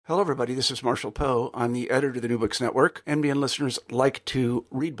Hello, everybody. This is Marshall Poe. I'm the editor of the New Books Network. NBN listeners like to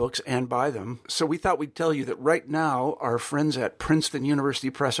read books and buy them. So we thought we'd tell you that right now, our friends at Princeton University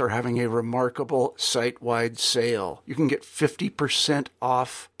Press are having a remarkable site-wide sale. You can get 50%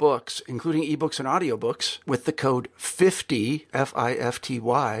 off books, including ebooks and audiobooks, with the code 50,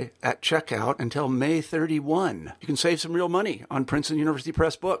 F-I-F-T-Y, at checkout until May 31. You can save some real money on Princeton University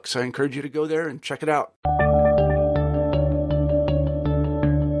Press books. I encourage you to go there and check it out.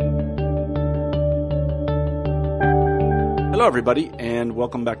 Hello, everybody, and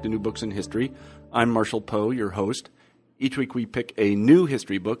welcome back to New Books in History. I'm Marshall Poe, your host. Each week we pick a new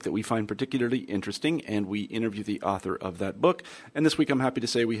history book that we find particularly interesting, and we interview the author of that book. And this week I'm happy to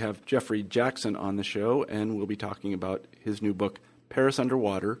say we have Jeffrey Jackson on the show, and we'll be talking about his new book, Paris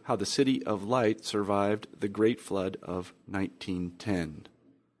Underwater: How the City of Light Survived the Great Flood of 1910.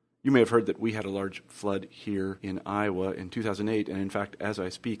 You may have heard that we had a large flood here in Iowa in 2008, and in fact, as I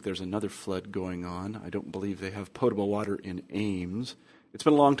speak, there's another flood going on. I don't believe they have potable water in Ames. It's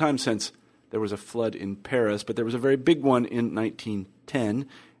been a long time since there was a flood in Paris, but there was a very big one in 1910,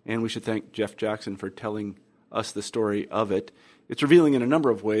 and we should thank Jeff Jackson for telling us the story of it. It's revealing in a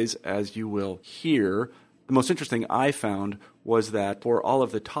number of ways, as you will hear. The most interesting I found was that for all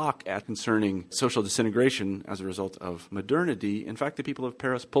of the talk concerning social disintegration as a result of modernity, in fact, the people of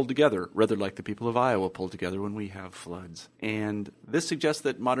Paris pulled together, rather like the people of Iowa pulled together when we have floods. And this suggests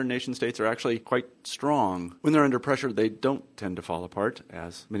that modern nation-states are actually quite strong. When they're under pressure, they don't tend to fall apart,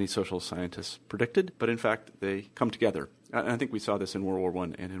 as many social scientists predicted, but in fact, they come together. And I think we saw this in World War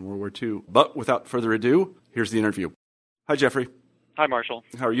I and in World War II. But without further ado, here's the interview. Hi, Jeffrey. Hi, Marshall.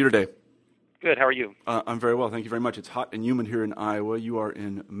 How are you today? Good. How are you? I'm very well. Thank you very much. It's hot and humid here in Iowa. You are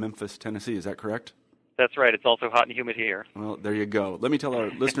in Memphis, Tennessee. Is that correct? That's right. It's also hot and humid here. Well, there you go. Let me tell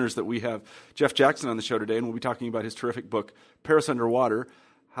our listeners that we have Jeff Jackson on the show today, and we'll be talking about his terrific book, Paris Underwater: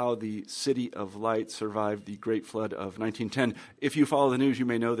 How the City of Light Survived the Great Flood of 1910. If you follow the news, you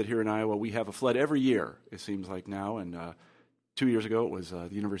may know that here in Iowa we have a flood every year, it seems like now. And 2 years ago, it was the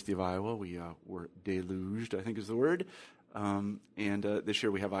University of Iowa. We were deluged, I think is the word. And this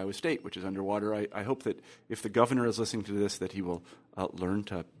year we have Iowa State, which is underwater. I hope that if the governor is listening to this, that he will learn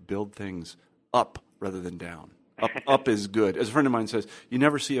to build things up rather than down. Up is good. As a friend of mine says, you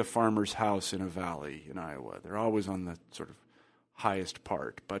never see a farmer's house in a valley in Iowa. They're always on the sort of highest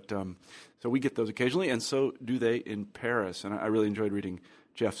part. But so we get those occasionally, and so do they in Paris. And I really enjoyed reading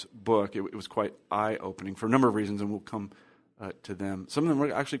Jeff's book. It was quite eye-opening for a number of reasons, and we'll come to them. Some of them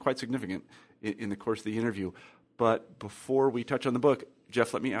were actually quite significant in the course of the interview. But before we touch on the book,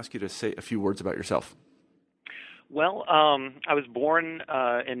 Jeff, let me ask you to say a few words about yourself. Well, I was born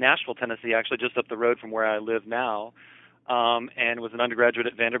in Nashville, Tennessee, actually just up the road from where I live now, and was an undergraduate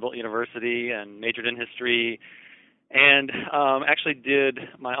at Vanderbilt University and majored in history, and actually did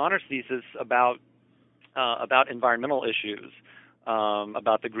my honors thesis about environmental issues,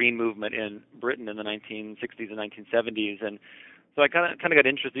 about the Green Movement in Britain in the 1960s and 1970s, and so I kind of got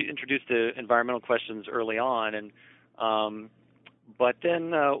introduced to environmental questions early on, and but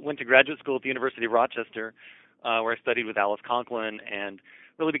then went to graduate school at the University of Rochester, where I studied with Alice Conklin and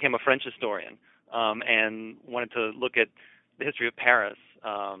really became a French historian, and wanted to look at the history of Paris.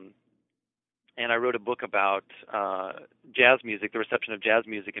 And I wrote a book about jazz music, the reception of jazz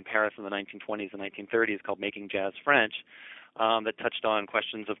music in Paris in the 1920s and 1930s, called Making Jazz French, that touched on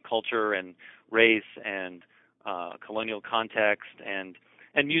questions of culture and race and colonial context and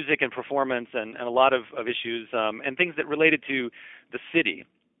music and performance and a lot of issues and things that related to the city.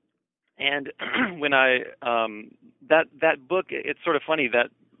 And when I that book, it's sort of funny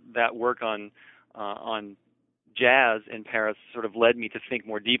that work on jazz in Paris sort of led me to think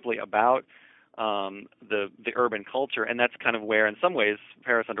more deeply about the urban culture, and that's kind of where, in some ways,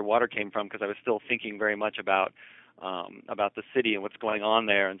 Paris Underwater came from, because I was still thinking very much about the city and what's going on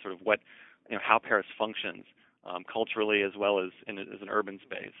there, and sort of what, how Paris functions. Culturally as well as as an urban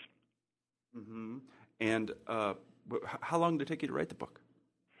space. Mm-hmm. And how long did it take you to write the book?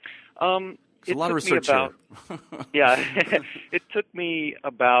 It's a lot of research here. Yeah, it took me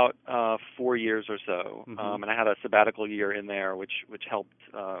about 4 years or so, and I had a sabbatical year in there, which helped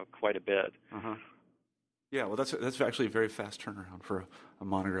quite a bit. Uh-huh. Yeah, well, that's actually a very fast turnaround for a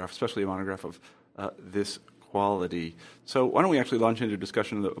monograph, especially a monograph of this quality. So why don't we actually launch into a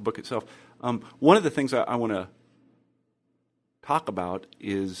discussion of the book itself? One of the things I want to talk about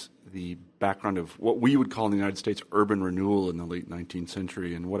is the background of what we would call in the United States urban renewal in the late 19th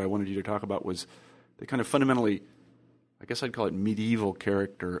century. And what I wanted you to talk about was the kind of fundamentally, I guess I'd call it medieval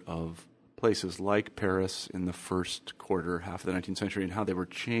character of places like Paris in the first quarter, half of the 19th century, and how they were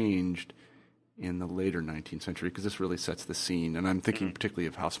changed in the later 19th century, because this really sets the scene, and I'm thinking particularly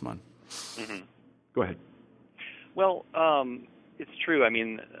of Haussmann. Go ahead. Well, it's true. I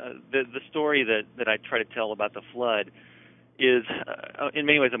mean, the story that I try to tell about the flood is, in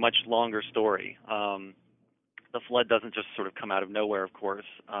many ways, a much longer story. The flood doesn't just sort of come out of nowhere, of course,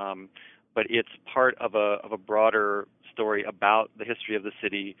 but it's part of a broader story about the history of the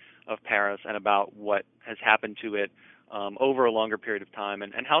city of Paris and about what has happened to it over a longer period of time.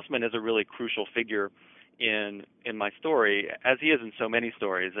 And Haussmann is a really crucial figure in my story, as he is in so many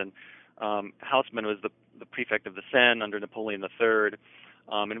stories. And Haussmann was the prefect of the Seine under Napoleon III,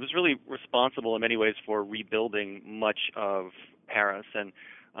 and was really responsible in many ways for rebuilding much of Paris. And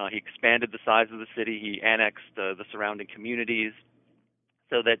he expanded the size of the city. He annexed the surrounding communities,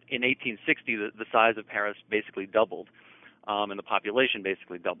 so that in 1860 the size of Paris basically doubled, and the population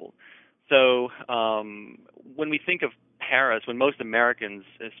basically doubled. So when we think of Paris, when most Americans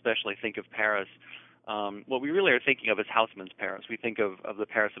especially think of Paris, what we really are thinking of is Haussmann's Paris. We think of the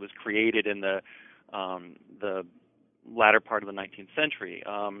Paris that was created in the latter part of the 19th century.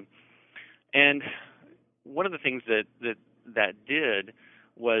 And one of the things that did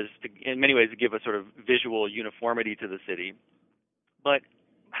was to, in many ways, give a sort of visual uniformity to the city. But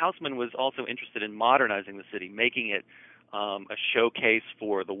Haussmann was also interested in modernizing the city, making it a showcase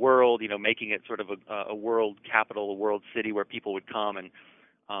for the world, making it sort of a world capital, a world city where people would come and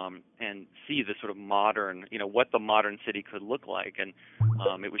see the sort of modern, what the modern city could look like. And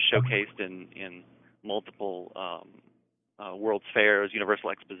it was showcased in multiple World's Fairs, Universal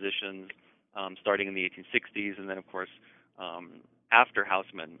Expositions, starting in the 1860s, and then, of course, after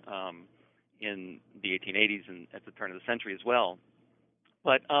Haussmann in the 1880s and at the turn of the century as well.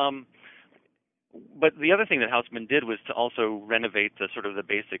 But the other thing that Haussmann did was to also renovate the sort of the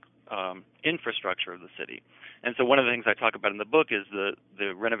basic infrastructure of the city. And so one of the things I talk about in the book is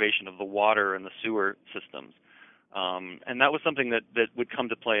the renovation of the water and the sewer systems. And that was something that would come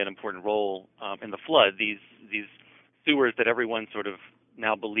to play an important role in the flood. These sewers that everyone sort of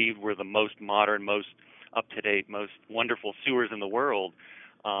now believed were the most modern, most up-to-date, most wonderful sewers in the world,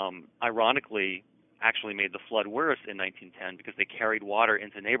 ironically actually made the flood worse in 1910 because they carried water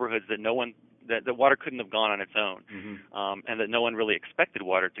into neighborhoods that the water couldn't have gone on its own, and that no one really expected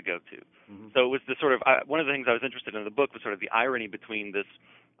water to go to. So it was the sort of one of the things I was interested in the book was sort of the irony between this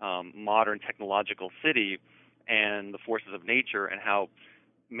modern technological city and the forces of nature, and how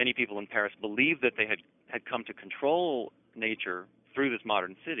many people in Paris believed that they had come to control nature through this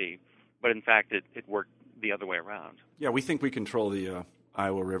modern city, but in fact it worked the other way around. Yeah, we think we control the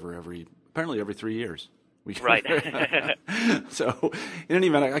Iowa River apparently every 3 years. Right. So, in any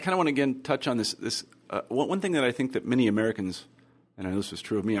event, I kind of want to again touch on this. One thing that I think that many Americans, and I know this was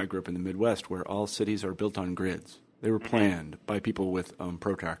true of me, I grew up in the Midwest, where all cities are built on grids. They were planned by people with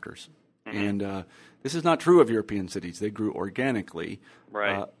protractors. And this is not true of European cities. They grew organically.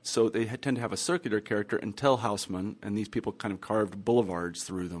 Right. So they tend to have a circular character until Haussmann, and these people kind of carved boulevards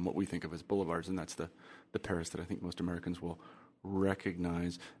through them, what we think of as boulevards, and that's the Paris that I think most Americans will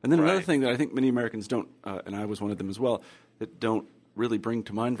recognize. And then another thing that I think many Americans don't, and I was one of them as well, that don't really bring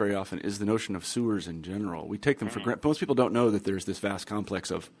to mind very often is the notion of sewers in general. We take them for granted. Most people don't know that there's this vast complex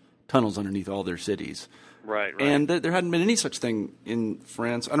of tunnels underneath all their cities. Right. And there hadn't been any such thing in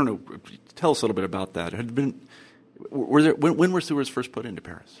France. I don't know. Tell us a little bit about that. When were sewers first put into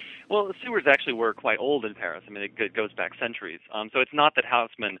Paris? Well, the sewers actually were quite old in Paris. I mean, it goes back centuries. So it's not that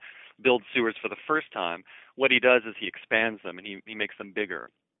Haussmann builds sewers for the first time. What he does is he expands them and he makes them bigger,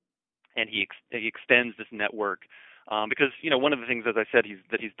 and he extends this network because one of the things, as I said,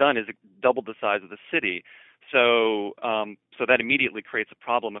 he's done is doubled the size of the city. So that immediately creates a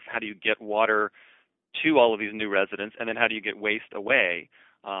problem of how do you get water to all of these new residents, and then how do you get waste away?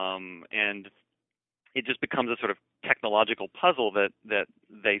 And it just becomes a sort of technological puzzle that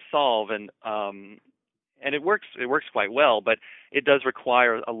they solve, and it works quite well, but it does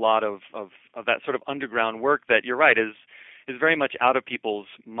require a lot of that sort of underground work that, you're right, is very much out of people's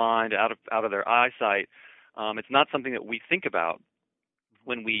mind, out of their eyesight. It's not something that we think about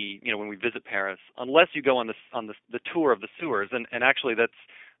when we visit Paris, unless you go on the tour of the sewers. And actually, that's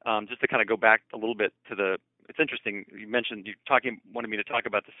just to kind of go back a little bit to it's interesting. You mentioned wanted me to talk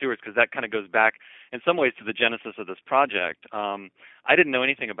about the sewers because that kind of goes back in some ways to the genesis of this project. I didn't know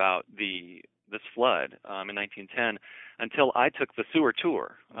anything about this flood in 1910 until I took the sewer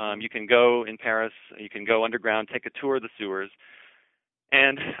tour. You can go in Paris, you can go underground, take a tour of the sewers,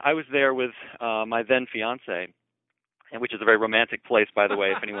 and I was there with my then fiance, and which is a very romantic place, by the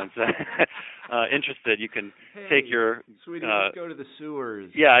way. If anyone's interested, you can take your sweetie, let's go to the sewers.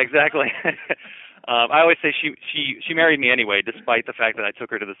 Yeah, exactly. I always say she married me anyway, despite the fact that I took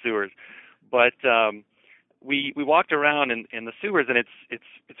her to the sewers. But we walked around in the sewers, and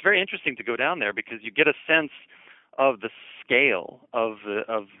it's very interesting to go down there because you get a sense of the scale of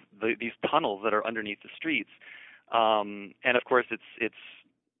these tunnels that are underneath the streets. And of course, it's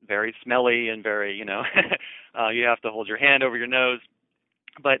very smelly and very, you have to hold your hand over your nose.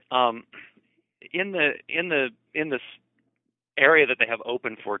 But in this area that they have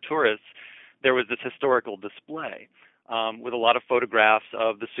open for tourists, there was this historical display with a lot of photographs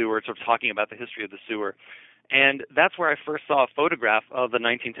of the sewer, sort of talking about the history of the sewer. And that's where I first saw a photograph of the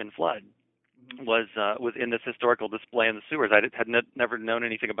 1910 flood. Was in this historical display in the sewers. I had never known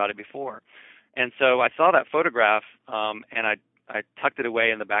anything about it before, and so I saw that photograph, and I tucked it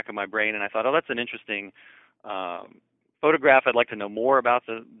away in the back of my brain, and I thought, oh, that's an interesting photograph. I'd like to know more about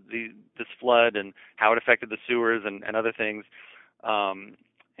this flood and how it affected the sewers and other things.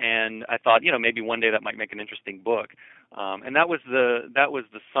 And I thought, maybe one day that might make an interesting book. And that was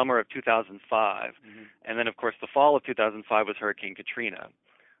the summer of 2005, and then of course the fall of 2005 was Hurricane Katrina.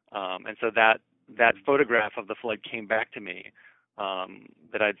 And so that photograph of the flood came back to me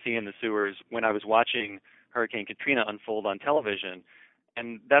that I'd seen in the sewers when I was watching Hurricane Katrina unfold on television.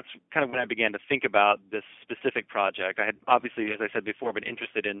 And that's kind of when I began to think about this specific project. I had obviously, as I said before, been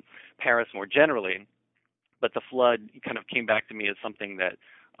interested in Paris more generally, but the flood kind of came back to me as something that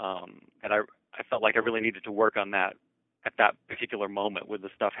I felt like I really needed to work on that at that particular moment with the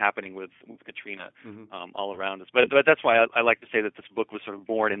stuff happening with Katrina all around us. But that's why I like to say that this book was sort of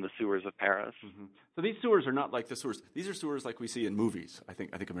born in the sewers of Paris. So these sewers are not like the sewers. These are sewers like we see in movies. I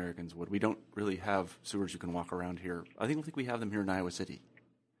think Americans would. We don't really have sewers you can walk around here. I think we have them here in Iowa City.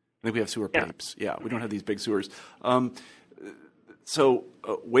 I think we have sewer pipes. Yeah, we don't have these big sewers. So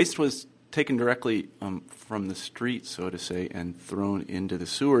waste was taken directly from the street, so to say, and thrown into the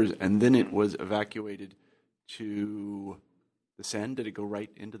sewers, and then it was evacuated to the Seine. Did it go right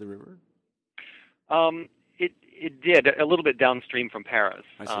into the river? It did, a little bit downstream from Paris.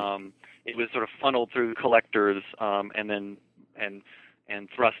 I see. It was sort of funneled through collectors and then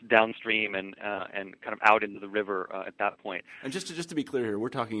thrust downstream and kind of out into the river at that point. And just to be clear here, we're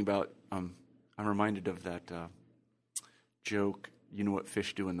talking about. I'm reminded of that joke. You know what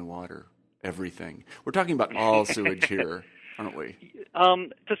fish do in the water? Everything. We're talking about all sewage here, aren't we?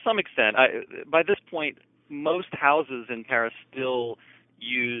 To some extent. By this point, most houses in Paris still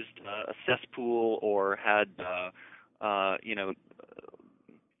used a cesspool or had,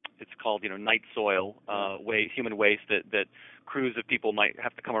 it's called, night soil, human waste that crews of people might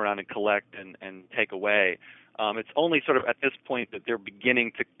have to come around and collect and take away. It's only sort of at this point that they're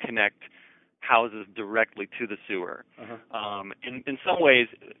beginning to connect houses directly to the sewer. In some ways,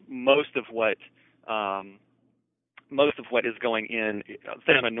 most of what is going in,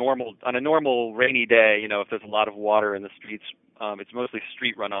 say on a normal rainy day, if there's a lot of water in the streets, it's mostly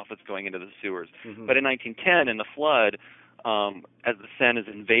street runoff that's going into the sewers. But in 1910, in the flood, as the Seine is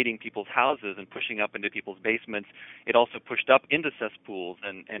invading people's houses and pushing up into people's basements, it also pushed up into cesspools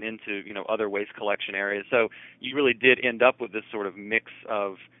and into other waste collection areas. So you really did end up with this sort of mix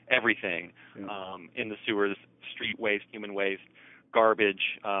of everything in the sewers: street waste, human waste,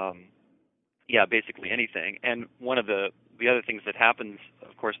 garbage, basically anything. And one of the other things that happens,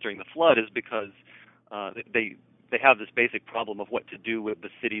 of course, during the flood is because they have this basic problem of what to do with the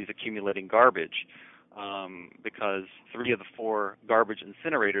city's accumulating garbage. Because 3 of the 4 garbage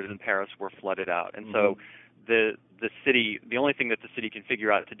incinerators in Paris were flooded out. And so the only thing that the city can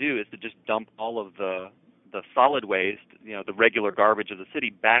figure out to do is to just dump all of the solid waste, the regular garbage of the city,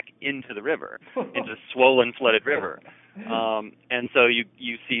 back into the river, into swollen, flooded river. And so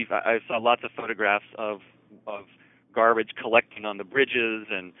I saw lots of photographs of garbage collecting on the bridges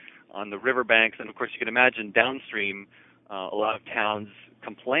and on the riverbanks. And of course, you can imagine downstream, a lot of towns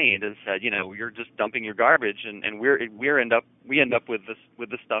complained and said, you're just dumping your garbage, and we end up with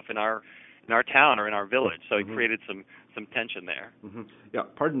this stuff in our town or in our village. So it created some tension there. Yeah,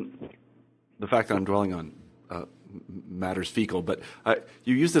 pardon the fact that I'm dwelling on matters fecal, but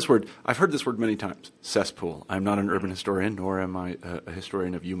you use this word. I've heard this word many times. Cesspool. I'm not an urban historian, nor am I a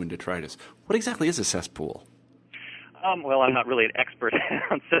historian of human detritus. What exactly is a cesspool? Well, I'm not really an expert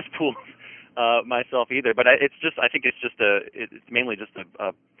on cesspools myself either, but I think it's mainly just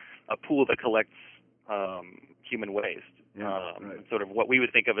a pool that collects human waste, sort of what we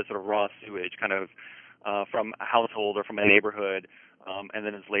would think of as sort of raw sewage, kind of from a household or from a neighborhood, and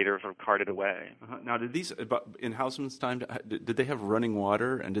then it's later sort of carted away. Now, did these in Haussmann's time? Did they have running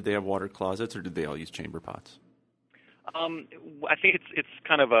water, and did they have water closets, or did they all use chamber pots? I think it's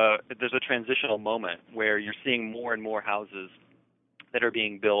kind of there's a transitional moment where you're seeing more and more houses that are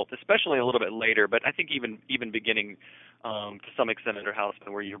being built, especially a little bit later, but I think even beginning to some extent under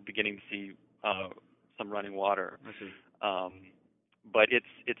Houseman, where you're beginning to see some running water. I see. But it's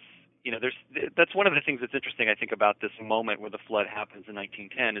that's one of the things that's interesting, I think, about this moment where the flood happens in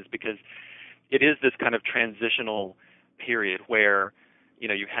 1910, is because it is this kind of transitional period where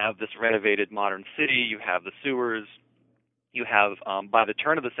you have this renovated modern city, you have the sewers, you have by the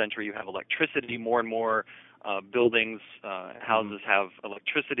turn of the century you have electricity. More and more buildings, houses have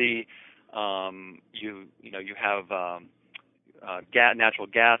electricity. You have natural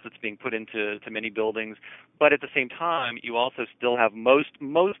gas that's being put into many buildings. But at the same time, you also still have most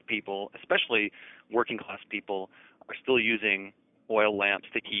people, especially working class people, are still using oil lamps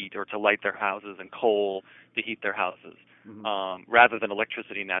to heat or to light their houses and coal to heat their houses, rather than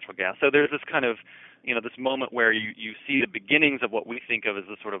electricity and natural gas. So there's this kind of, this moment where you see the beginnings of what we think of as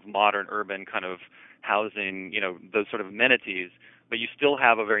the sort of modern urban kind of housing, those sort of amenities, but you still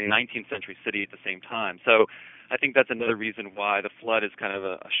have a very 19th century city at the same time. So I think that's another reason why the flood is kind of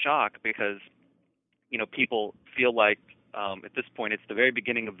a shock, because people feel like at this point it's the very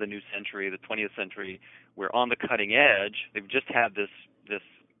beginning of the new century, the 20th century. We're on the cutting edge. They've just had this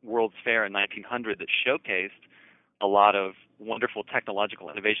World's Fair in 1900 that showcased a lot of wonderful technological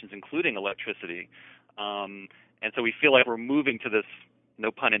innovations, including electricity. And so we feel like we're moving to this,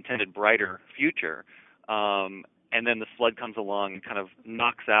 no pun intended, brighter future. And then the flood comes along and kind of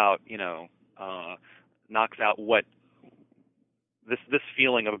knocks out what this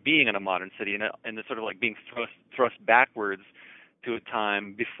feeling of being in a modern city, and this sort of like being thrust backwards to a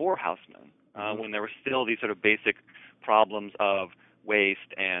time before Houseman, when there were still these sort of basic problems of waste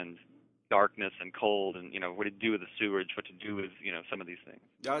and darkness and cold, and what to do with the sewage, what to do with some of these things.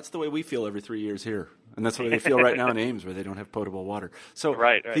 Yeah, it's the way we feel every 3 years here, and that's the way they feel right now in Ames, where they don't have potable water. So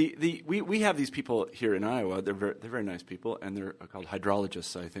right. We have these people here in Iowa. They're very nice people, and they're called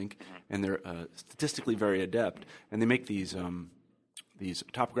hydrologists, I think, and they're statistically very adept, and they make these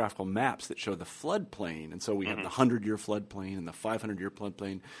topographical maps that show the floodplain. And so we have the 100-year floodplain and the 500-year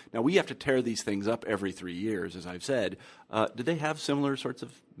floodplain. Now, we have to tear these things up every 3 years, as I've said. Did they have similar sorts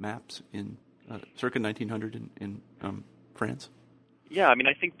of maps in circa 1900 in France? Yeah, I mean,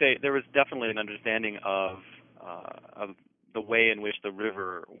 I think there was definitely an understanding of the way in which the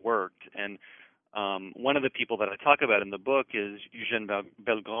river worked. And one of the people that I talk about in the book is Eugène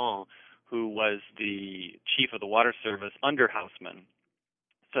Belgrand, who was the chief of the water service under Houseman.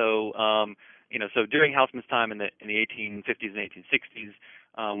 So, so during Houseman's time in the 1850s and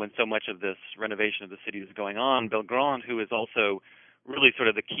 1860s, when so much of this renovation of the city was going on, Belgrand, who is also really sort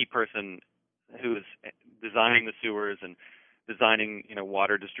of the key person who is designing the sewers and designing,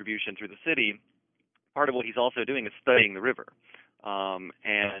 water distribution through the city, part of what he's also doing is studying the river,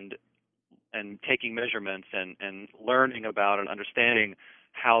 and taking measurements and learning about and understanding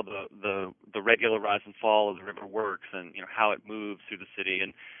how the regular rise and fall of the river works, and how it moves through the city.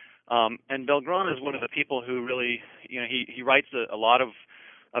 And Belgrand is one of the people who really, he writes a lot of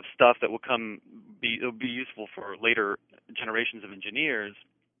stuff that will be useful for later generations of engineers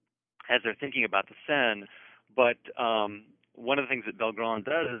as they're thinking about the Seine. But one of the things that Belgrand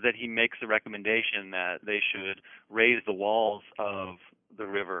does is that he makes a recommendation that they should raise the walls of the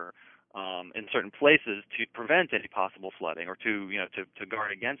river in certain places to prevent any possible flooding, or to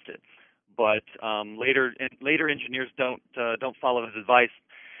guard against it. But later engineers don't follow his advice,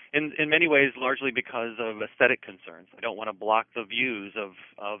 in many ways largely because of aesthetic concerns. They don't want to block the views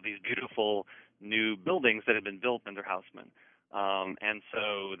of these beautiful new buildings that have been built under Houseman. And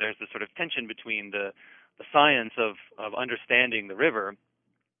so there's this sort of tension between the science of understanding the river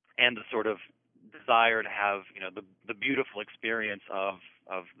and the sort of desire to have the beautiful experience of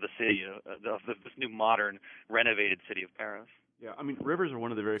the city, of this new modern renovated city of Paris. Yeah, I mean, rivers are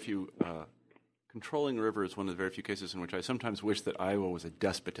one of the very few controlling a river is one of the very few cases in which I sometimes wish that Iowa was a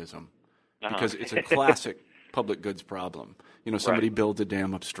despotism, because it's a classic public goods problem. Somebody builds a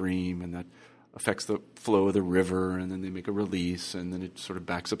dam upstream, and that affects the flow of the river, and then they make a release, and then it sort of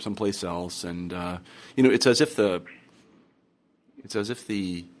backs up someplace else, and it's as if the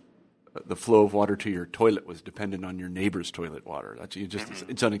flow of water to your toilet was dependent on your neighbor's toilet water.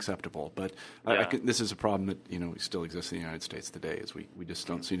 It's unacceptable. But this is a problem that still exists in the United States today. Is we just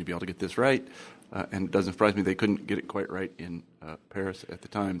don't seem to be able to get this right, and it doesn't surprise me they couldn't get it quite right in Paris at the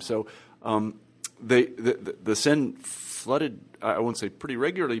time. So the Seine flooded, I won't say pretty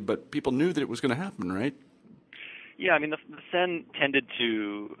regularly, but people knew that it was going to happen, right? Yeah, I mean the Seine tended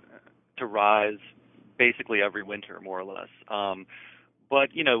to rise basically every winter, more or less. But,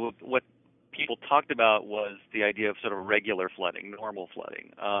 what people talked about was the idea of sort of regular flooding, normal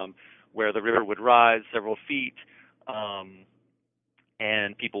flooding, where the river would rise several feet,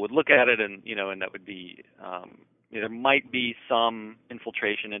 and people would look at it, and and that would be there might be some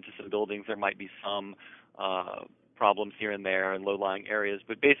infiltration into some buildings, there might be some problems here and there in low-lying areas,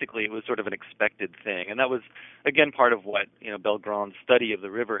 but basically it was sort of an expected thing, and that was again part of what Belgrand's study of the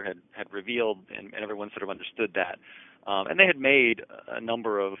river had revealed, and everyone sort of understood that, and they had made a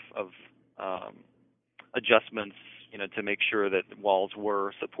number of adjustments, to make sure that walls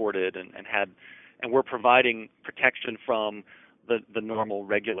were supported and were providing protection from the normal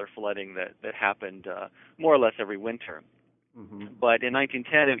regular flooding that happened more or less every winter. Mm-hmm. But in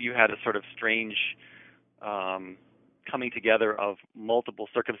 1910, you had a sort of strange coming together of multiple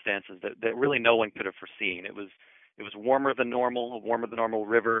circumstances that really no one could have foreseen. It was warmer than normal, a warmer than normal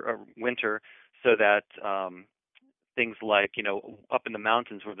winter, so that things like up in the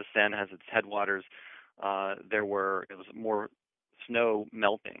mountains where the Seine has its headwaters, it was more snow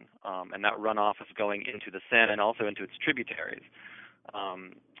melting, and that runoff is going into the Seine and also into its tributaries.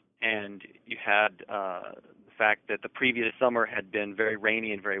 And you had the fact that the previous summer had been very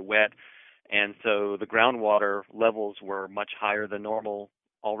rainy and very wet, and so the groundwater levels were much higher than normal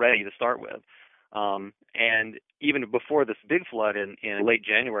already to start with. And even before this big flood in late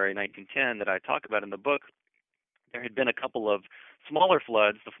January 1910 that I talk about in the book, there had been a couple of smaller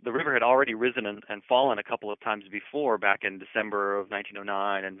floods. The river had already risen and fallen a couple of times before, back in December of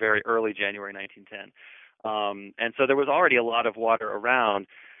 1909 and very early January 1910. And so there was already a lot of water around.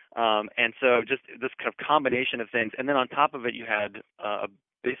 And so just this kind of combination of things. And then on top of it, you had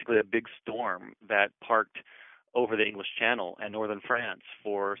basically a big storm that parked over the English Channel and northern France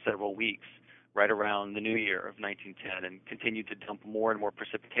for several weeks, right around the New Year of 1910, and continued to dump more and more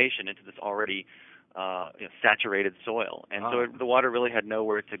precipitation into this already saturated soil. And so the water really had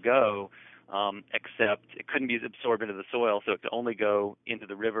nowhere to go, except it couldn't be absorbed into the soil, so it could only go into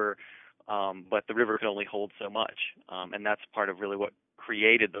the river, but the river could only hold so much. And that's part of really what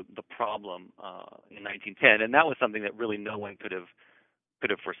created the problem in 1910. And that was something that really no one could have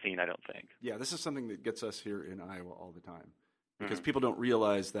foreseen, I don't think. Yeah, this is something that gets us here in Iowa all the time, because people don't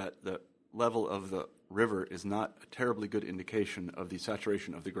realize that the level of the river is not a terribly good indication of the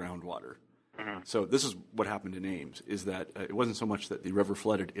saturation of the groundwater. Mm-hmm. So this is what happened in Ames, is that it wasn't so much that the river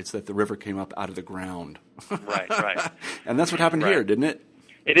flooded, it's that the river came up out of the ground. Right. And that's what happened here, didn't it?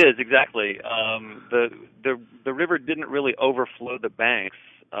 It is, exactly. The river didn't really overflow the banks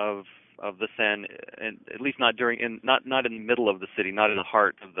of the Seine, and at least not not in the middle of the city, not in the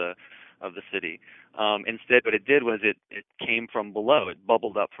heart of the city. Instead, what it did was it came from below. It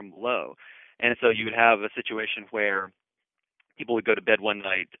bubbled up from below, and so you would have a situation where people would go to bed one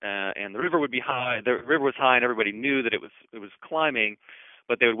night and the river would be high. The river was high, and everybody knew that it was climbing,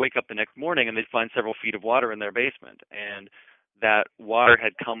 but they would wake up the next morning and they'd find several feet of water in their basement, and that water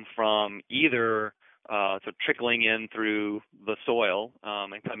had come from either sort of trickling in through the soil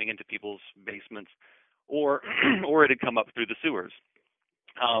and coming into people's basements, or it had come up through the sewers.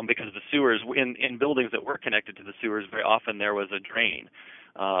 Because the sewers, in buildings that were connected to the sewers, very often there was a drain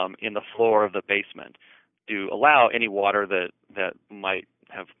in the floor of the basement to allow any water that might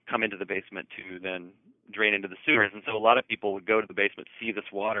have come into the basement to then drain into the sewers. And so a lot of people would go to the basement, see this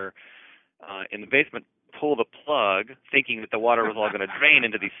water in the basement, pull the plug, thinking that the water was all going to drain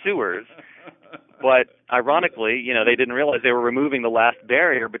into these sewers. But ironically, they didn't realize they were removing the last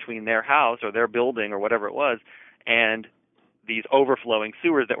barrier between their house or their building or whatever it was, and these overflowing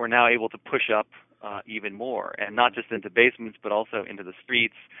sewers that were now able to push up even more, and not just into basements, but also into the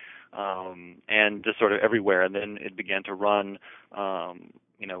streets, and just sort of everywhere. And then it began to run,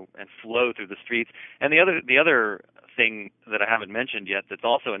 and flow through the streets. And the other thing that I haven't mentioned yet, that's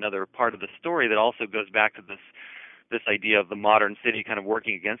also another part of the story that also goes back to this idea of the modern city kind of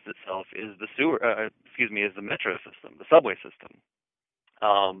working against itself, is is the metro system, the subway system.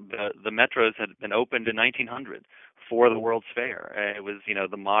 The metros had been opened in 1900 for the World's Fair. It was,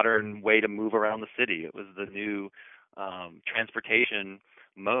 the modern way to move around the city. It was the new transportation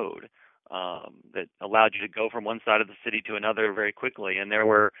mode that allowed you to go from one side of the city to another very quickly. And there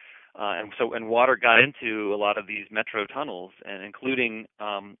were, and water got into a lot of these metro tunnels, and including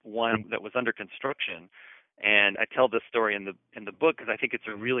one that was under construction. And I tell this story in the book because I think it's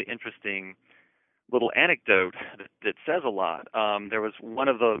a really interesting little anecdote that says a lot. There was one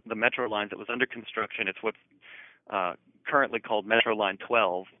of the metro lines that was under construction. It's what's currently called Metro Line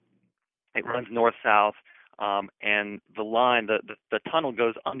 12. It runs north-south, and the line, the tunnel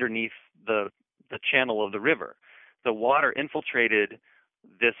goes underneath the channel of the river. The water infiltrated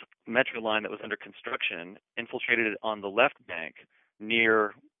this metro line that was under construction, infiltrated it on the left bank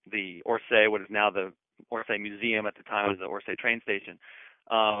near the Orsay, what is now the Orsay Museum, at the time was the Orsay train station,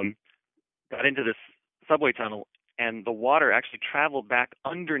 got into this subway tunnel and the water actually traveled back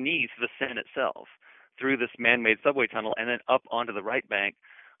underneath the Seine itself through this man-made subway tunnel and then up onto the right bank,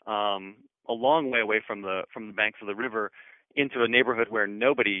 a long way away from the banks of the river, into a neighborhood where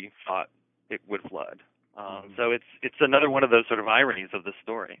nobody thought it would flood. So it's another one of those sort of ironies of the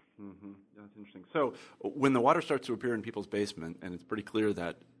story. Mm-hmm. That's interesting. So when the water starts to appear in people's basement, and it's pretty clear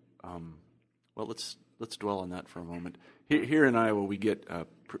that, well, let's dwell on that for a moment. Here in Iowa, we get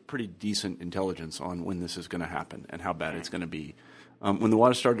pretty decent intelligence on when this is going to happen and how bad it's going to be. When the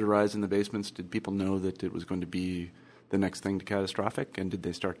water started to rise in the basements, did people know that it was going to be the next thing to catastrophic? And did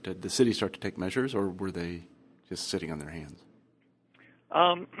the city start to take measures, or were they just sitting on their hands?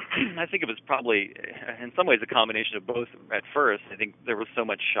 I think it was probably, in some ways, a combination of both. At first, I think there was so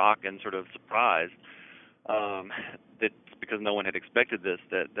much shock and sort of surprise that because no one had expected this,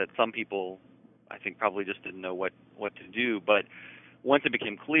 that some people, I think, probably just didn't know what to do. But once it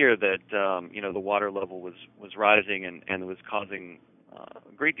became clear that the water level was rising and was causing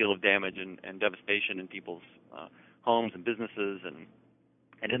a great deal of damage and devastation in people's homes and businesses and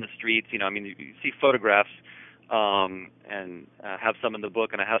in the streets, you see photographs. And have some in the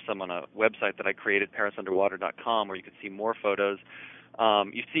book, and I have some on a website that I created, parisunderwater.com, where you can see more photos.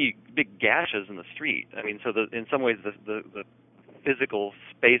 You see big gashes in the street. So in some ways the physical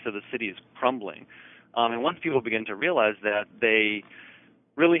space of the city is crumbling. And once people begin to realize that, they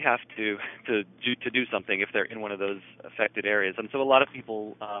really have to do something if they're in one of those affected areas. And so a lot of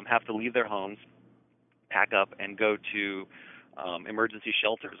people have to leave their homes, pack up, and go to emergency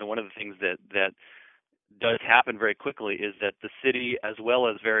shelters. And one of the things that does happen very quickly is that the city, as well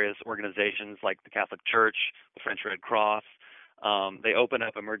as various organizations like the Catholic Church, the French Red Cross, they open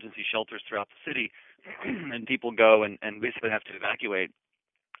up emergency shelters throughout the city, and people go and basically have to evacuate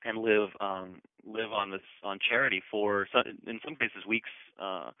and live on charity for in some cases weeks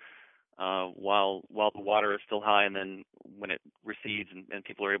while the water is still high, and then when it recedes and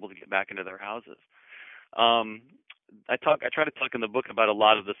people are able to get back into their houses. I try to talk in the book about a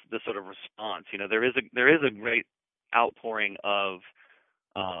lot of this sort of response. There is a great outpouring of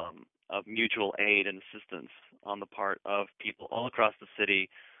mutual aid and assistance on the part of people all across the city,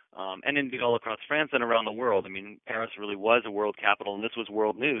 and indeed all across France and around the world. Paris really was a world capital, and this was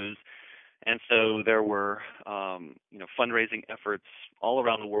world news. And so there were fundraising efforts all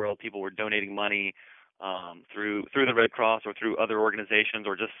around the world. People were donating money through the Red Cross or through other organizations,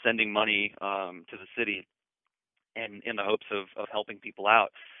 or just sending money to the city, and in the hopes of helping people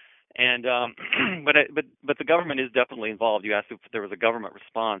out. And but the government is definitely involved. You asked if there was a government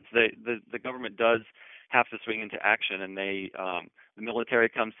response. The government does have to swing into action, and the military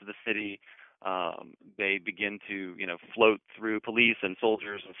comes to the city. They begin to float through, police and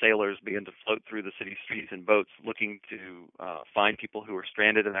soldiers and sailors begin to float through the city streets in boats, looking to find people who are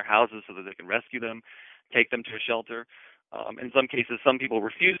stranded in their houses so that they can rescue them, take them to a shelter. In some cases, some people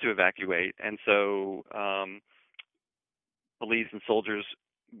refuse to evacuate, and so police and soldiers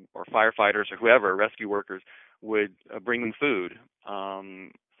or firefighters or whoever, rescue workers, would bring them food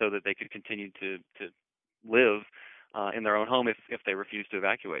so that they could continue to live in their own home if they refused to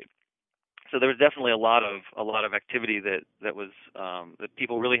evacuate. So there was definitely a lot of activity that was that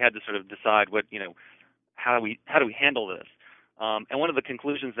people really had to sort of decide how do we handle this. And one of the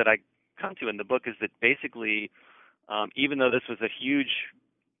conclusions that I come to in the book is that basically, even though this was a huge,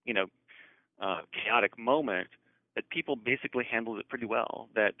 chaotic moment, that people basically handled it pretty well.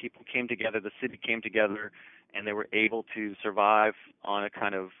 That people came together, the city came together, and they were able to survive on a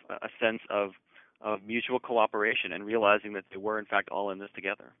kind of a sense of mutual cooperation and realizing that they were, in fact, all in this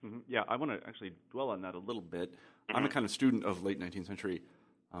together. Mm-hmm. Yeah, I want to actually dwell on that a little bit. Mm-hmm. I'm a kind of student of late 19th century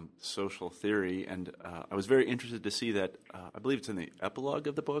social theory, and I was very interested to see that, I believe it's in the epilogue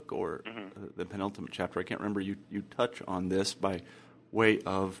of the book or the penultimate chapter, I can't remember, you touch on this by way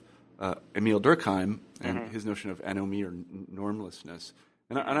of Emile Durkheim and his notion of anomie or normlessness.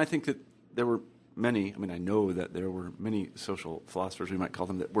 And I think that there were many, I know that there were many social philosophers, we might call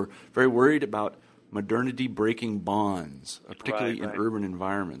them, that were very worried about modernity breaking bonds, particularly in urban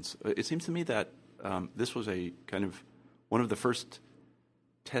environments. It seems to me that this was a kind of one of the first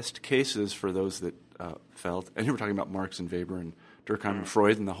test cases for those that felt, and here we're talking about Marx and Weber and Durkheim and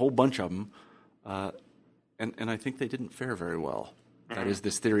Freud and the whole bunch of them, and I think they didn't fare very well. That is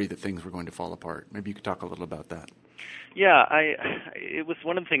this theory that things were going to fall apart. Maybe you could talk a little about that. Yeah, it was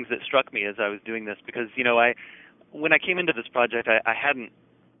one of the things that struck me as I was doing this, because when I came into this project, I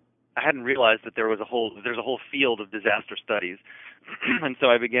hadn't realized that there's a whole field of disaster studies, and so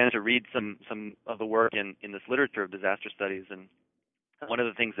I began to read some of the work in this literature of disaster studies. And one of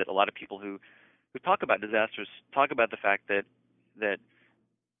the things that a lot of people who talk about disasters talk about the fact that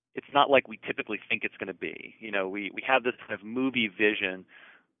it's not like we typically think it's going to be. We have this kind of movie vision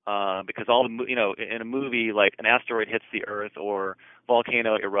because all the in a movie, like an asteroid hits the Earth or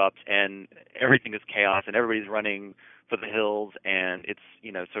volcano erupts and everything is chaos and everybody's running for the hills and it's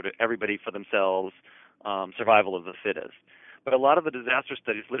sort of everybody for themselves, survival of the fittest. But a lot of the disaster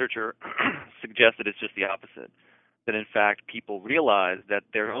studies literature suggests that it's just the opposite. That in fact people realize that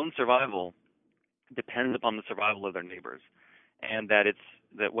their own survival depends upon the survival of their neighbors, and that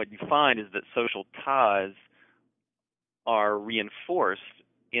what you find is that social ties are reinforced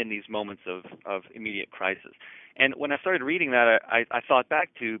in these moments of immediate crisis. And when I started reading that, I thought back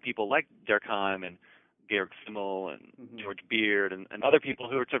to people like Durkheim and Georg Simmel and George Beard and other people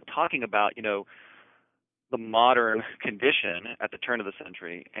who are sort of talking about, the modern condition at the turn of the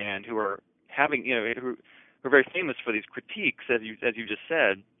century, and who are having, who are very famous for these critiques, as you just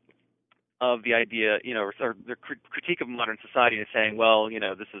said, of the idea, or their critique of modern society is saying, well,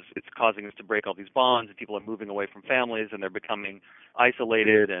 it's causing us to break all these bonds, and people are moving away from families, and they're becoming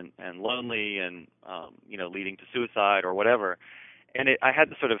isolated and lonely, and leading to suicide or whatever. And I had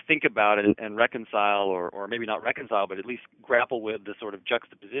to sort of think about it and reconcile, or maybe not reconcile, but at least grapple with the sort of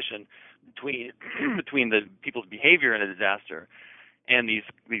juxtaposition between the people's behavior in a disaster and these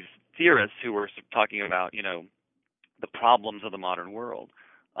theorists who were talking about, the problems of the modern world.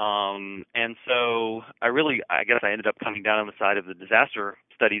 And so I guess I ended up coming down on the side of the disaster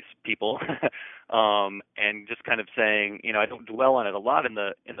studies people, and just kind of saying, I don't dwell on it a lot in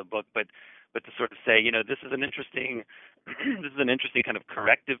the book, but to sort of say, this is an interesting kind of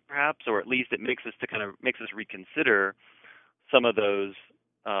corrective, perhaps, or at least it makes us reconsider some of those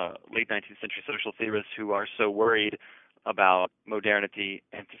late 19th century social theorists who are so worried about modernity,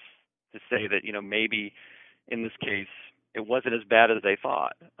 and to say that maybe in this case it wasn't as bad as they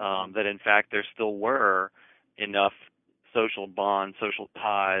thought. That in fact there still were enough social bonds, social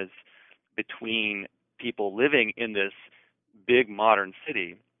ties between people living in this big modern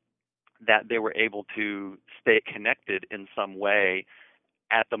city that they were able to stay connected in some way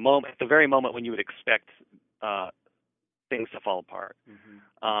at the very moment when you would expect things to fall apart.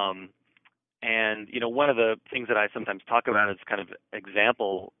 Mm-hmm. And one of the things that I sometimes talk about is kind of an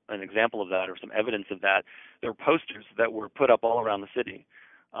example of that, or some evidence of that. There were posters that were put up all around the city,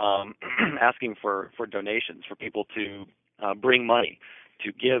 asking for donations, for people to bring money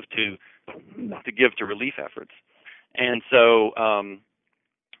to give to relief efforts. And so on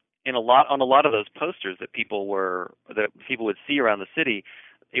a lot of those posters that people would see around the city,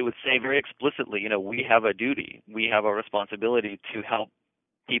 it would say very explicitly, we have a duty, we have a responsibility to help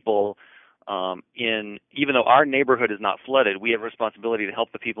people. Even though our neighborhood is not flooded, we have a responsibility to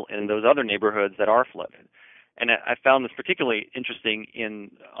help the people in those other neighborhoods that are flooded. And I found this particularly interesting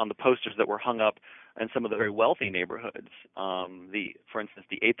on the posters that were hung up in some of the very wealthy neighborhoods. For instance,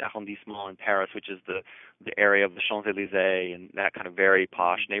 the 8th arrondissement in Paris, which is the area of the Champs-Élysées and that kind of very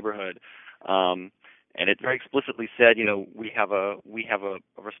posh neighborhood. And it very explicitly said, we have a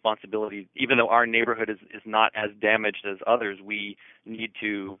responsibility, even though our neighborhood is not as damaged as others, we need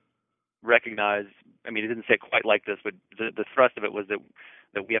to recognize, it didn't say it quite like this, but the thrust of it was that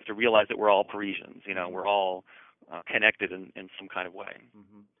we have to realize that we're all Parisians, we're all connected in some kind of way.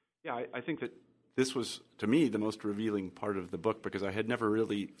 Mm-hmm. Yeah, I think that this was, to me, the most revealing part of the book, because I had never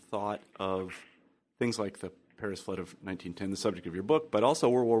really thought of things like the Paris flood of 1910, the subject of your book, but also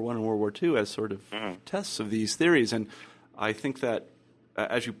World War I and World War II as sort of tests of these theories. And I think that,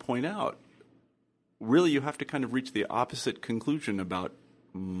 as you point out, really you have to kind of reach the opposite conclusion about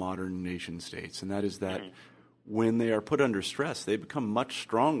modern nation states, and that is that when they are put under stress, they become much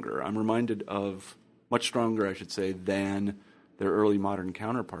stronger. I'm reminded of much stronger, I should say, than their early modern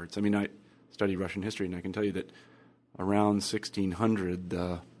counterparts. I study Russian history, and I can tell you that around 1600,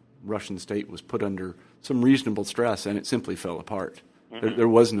 the Russian state was put under some reasonable stress, and it simply fell apart. Mm-hmm. There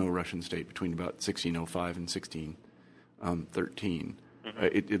was no Russian state between about 1605 and 1613. Mm-hmm.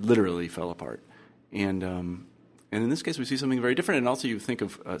 It literally fell apart. And in this case, we see something very different. And also you think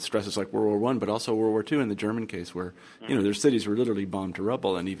of stresses like World War I, but also World War II in the German case, where their cities were literally bombed to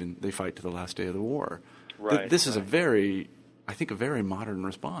rubble, and even they fight to the last day of the war. Right. This is a very modern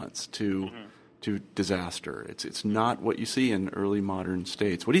response to disaster. It's not what you see in early modern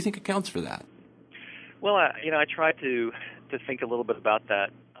states. What do you think accounts for that? Well, I tried to think a little bit about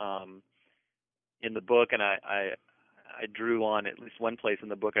that in the book, and I drew on, at least one place in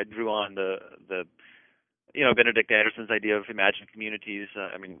the book, I drew on the Benedict Anderson's idea of imagined communities.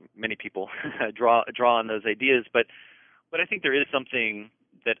 Many people draw on those ideas, but I think there is something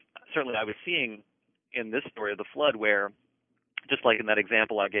that certainly I was seeing in this story of the flood, where, just like in that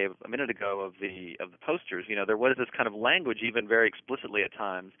example I gave a minute ago of the posters, there was this kind of language, even very explicitly at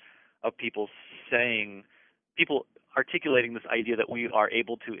times, of people articulating this idea that we are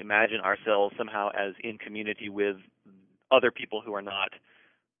able to imagine ourselves somehow as in community with other people who are not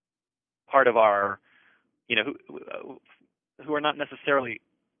part of our, who are not necessarily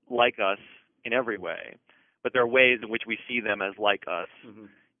like us in every way, but there are ways in which we see them as like us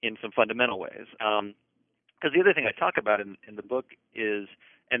in some fundamental ways. Because the other thing I talk about in the book is,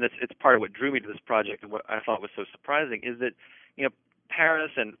 and it's part of what drew me to this project and what I thought was so surprising, is that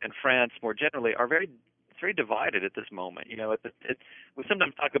Paris and France more generally are very divided at this moment. We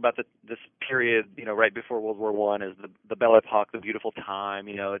sometimes talk about this period, right before World War I as the Belle Epoque, the beautiful time.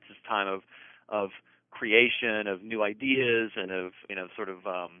 It's this time of creation, of new ideas, and of sort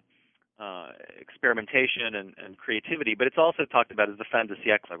of experimentation and creativity. But it's also talked about as the fin de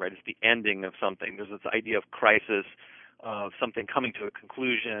siècle, right? It's the ending of something. There's this idea of crisis, of something coming to a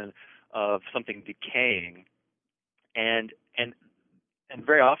conclusion, of something decaying, and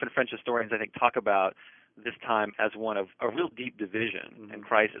very often French historians, I think, talk about this time as one of a real deep division and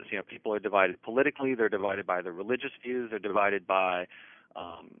crisis. People are divided politically, they're divided by their religious views, they're divided by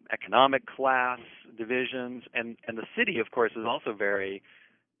economic class divisions, and the city, of course, is also very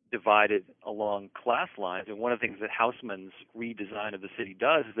divided along class lines. And one of the things that Haussmann's redesign of the city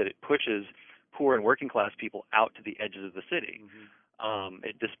does is that it pushes poor and working class people out to the edges of the city.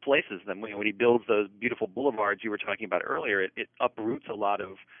 It displaces them. When he builds those beautiful boulevards you were talking about earlier, it uproots a lot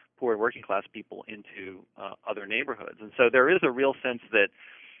of poor and working class people into other neighborhoods. And so there is a real sense that,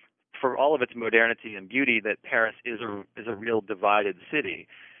 for all of its modernity and beauty, that Paris is a real divided city.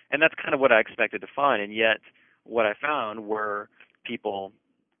 And that's kind of what I expected to find. And yet what I found were people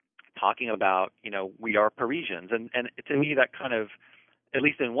talking about, we are Parisians. And to me, that kind of, at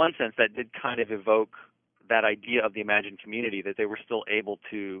least in one sense, that did kind of evoke that idea of the imagined community, that they were still able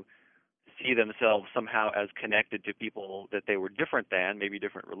to see themselves somehow as connected to people that they were different than, maybe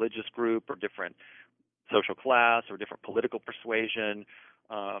different religious group or different social class or different political persuasion.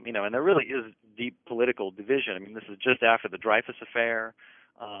 And there really is deep political division. I mean, this is just after the Dreyfus affair,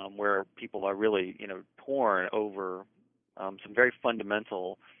 where people are really, torn over some very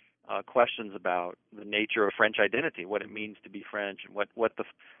fundamental questions about the nature of French identity, what it means to be French, and what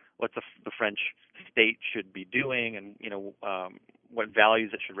the French state should be doing, and what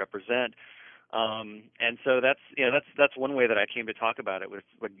values it should represent. And so that's one way that I came to talk about it was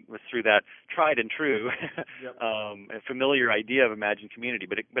through that tried and true, a familiar idea of imagined community.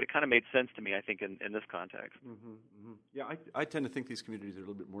 But it kind of made sense to me, I think, in this context. Yeah, I tend to think these communities are a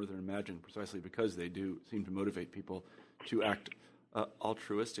little bit more than imagined, precisely because they do seem to motivate people to act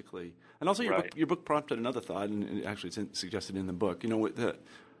altruistically. And also, your book prompted another thought, and actually it's suggested in the book.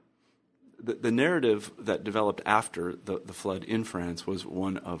 The narrative that developed after the flood in France was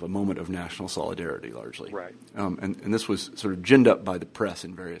one of a moment of national solidarity, largely. Right. And this was sort of ginned up by the press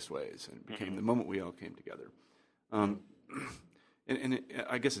in various ways, and it became the moment we all came together. I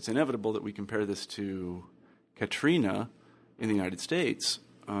guess it's inevitable that we compare this to Katrina in the United States.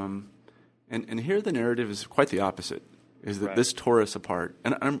 And here the narrative is quite the opposite, is that this tore us apart.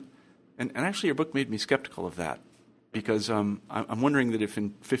 And actually your book made me skeptical of that. Because I'm wondering that if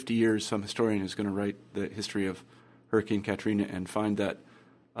in 50 years some historian is going to write the history of Hurricane Katrina and find that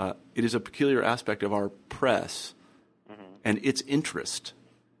it is a peculiar aspect of our press and its interest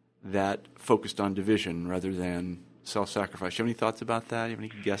that focused on division rather than self-sacrifice. Do you have any thoughts about that? Do you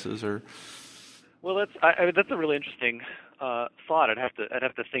have any guesses? Or? Well, that's a really interesting thought. I'd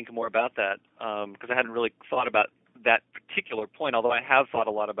have to think more about that because I hadn't really thought about that particular point. Although I have thought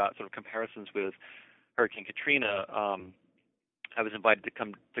a lot about sort of comparisons with Hurricane Katrina. I was invited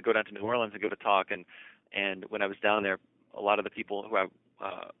to go down to New Orleans and go to talk, and when I was down there, a lot of the people who I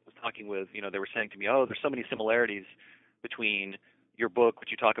was talking with, they were saying to me, "Oh, there's so many similarities between your book, what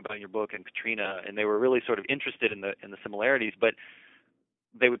you talk about in your book, and Katrina," and they were really sort of interested in the similarities, but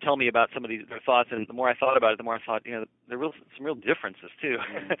they would tell me about some of their thoughts, and the more I thought about it, the more I thought, there are some real differences too.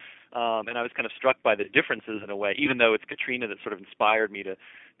 And I was kind of struck by the differences in a way, even though it's Katrina that sort of inspired me to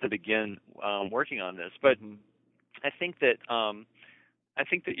begin working on this. But I think that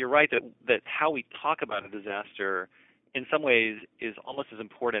you're right that how we talk about a disaster in some ways is almost as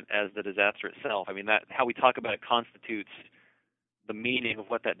important as the disaster itself. I mean, that how we talk about it constitutes the meaning of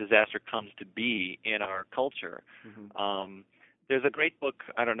what that disaster comes to be in our culture. There's a great book,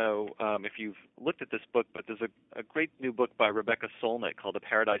 I don't know if you've looked at this book, but there's a great new book by Rebecca Solnit called A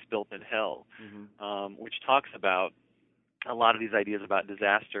Paradise Built in Hell, which talks about a lot of these ideas about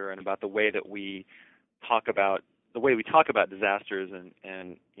disaster and about the way that we talk about disasters.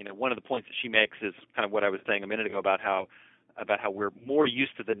 And one of the points that she makes is kind of what I was saying a minute ago about how we're more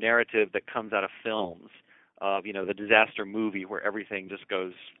used to the narrative that comes out of films of the disaster movie where everything just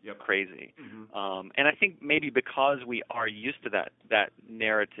goes crazy. And I think maybe because we are used to that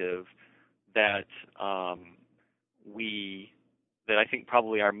narrative, that I think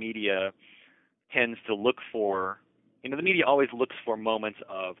probably our media tends to look for. The media always looks for moments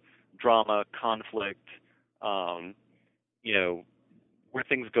of drama, conflict, where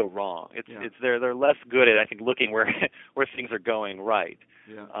things go wrong. They're less good at, I think, looking where things are going right.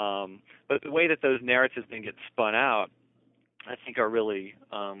 Yeah. But the way that those narratives then get spun out, I think are really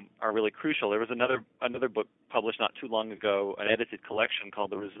crucial. There was another book published not too long ago, an edited collection called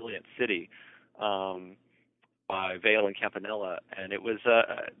The Resilient City, by Vale and Campanella, and it was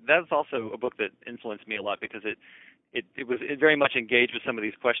that's also a book that influenced me a lot because it very much engaged with some of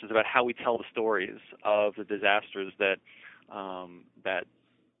these questions about how we tell the stories of the disasters that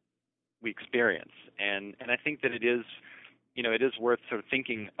we experience, and I think that it is worth sort of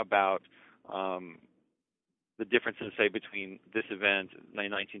thinking about the differences, say, between this event in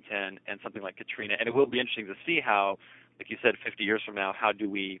 1910 and something like Katrina. And it will be interesting to see how, like you said, 50 years from now, how do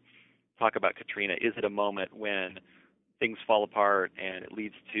we talk about Katrina? Is it a moment when things fall apart and it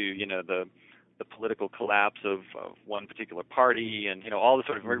leads to the political collapse of one particular party and all the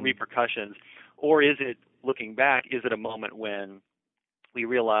sort of repercussions, or is it, looking back, is it a moment when we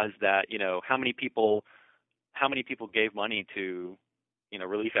realize that how many people gave money to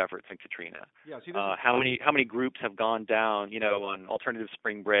relief efforts in Katrina? Yeah, how many groups have gone down on alternative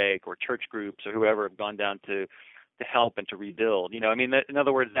spring break, or church groups or whoever have gone down to help and to rebuild? In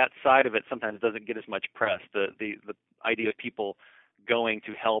other words, that side of it sometimes doesn't get as much press. The idea of people going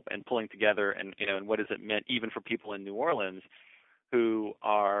to help and pulling together, and and what has it meant even for people in New Orleans who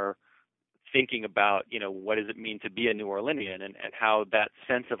are thinking about what does it mean to be a New Orleanian, and how that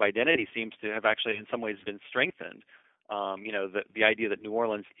sense of identity seems to have actually in some ways been strengthened. The idea that New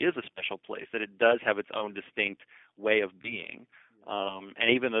Orleans is a special place, that it does have its own distinct way of being. And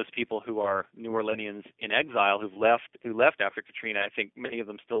even those people who are New Orleanians in exile who left after Katrina, I think many of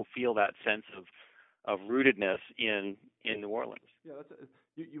them still feel that sense of rootedness in New Orleans. Yeah,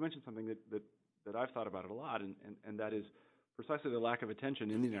 you mentioned something that I've thought about it a lot, and that is precisely the lack of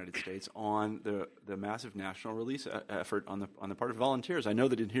attention in the United States on the massive national release effort on the part of volunteers. I know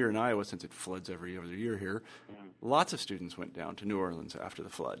that here in Iowa, since it floods every other year here, lots of students went down to New Orleans after the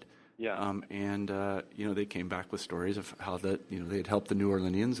flood. Yeah. And they came back with stories of how they had helped the New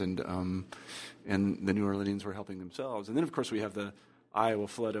Orleanians, and the New Orleanians were helping themselves. And then, of course, we have the Iowa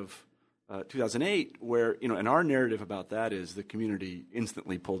flood of 2008, where and our narrative about that is the community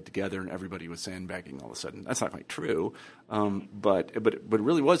instantly pulled together and everybody was sandbagging all of a sudden. That's not quite true, but it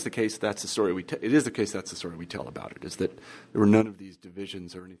really was the case. That's the story it is the case. That's the story we tell about it. Is that there were none of these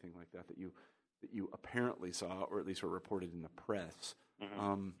divisions or anything like that you apparently saw, or at least were reported in the press.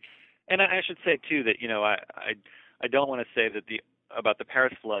 Mm-hmm. And I should say too that I don't want to say that about the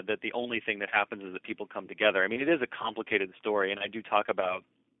Paris flood that the only thing that happens is that people come together. I mean, it is a complicated story, and I do talk about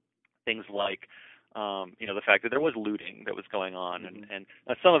things like the fact that there was looting that was going on, and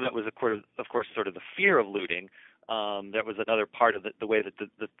some of it was of course sort of the fear of looting. That was another part of the way that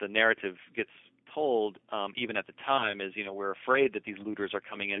the narrative gets told, even at the time, is we're afraid that these looters are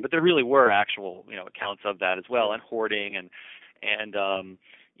coming in, but there really were actual accounts of that as well, and hoarding, and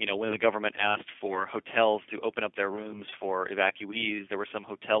when the government asked for hotels to open up their rooms for evacuees, there were some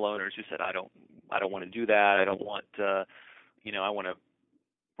hotel owners who said, I don't want to do that. I don't want I want to,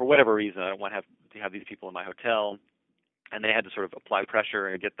 for whatever reason, I don't want to have these people in my hotel. And they had to sort of apply pressure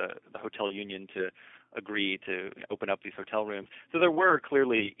and get the hotel union to agree to open up these hotel rooms. So there were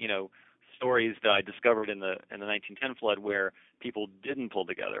clearly, stories that I discovered in the 1910 flood where people didn't pull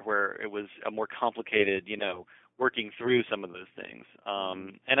together, where it was a more complicated, working through some of those things.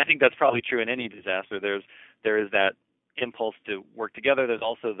 And I think that's probably true in any disaster. There is that impulse to work together. There's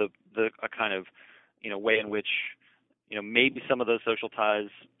also a kind of, way in which, maybe some of those social ties,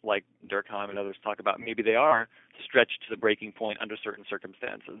 like Durkheim and others talk about, maybe they are stretched to the breaking point under certain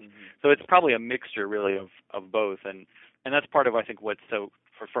circumstances. Mm-hmm. So it's probably a mixture, really, of both. And that's part of, I think, what's so,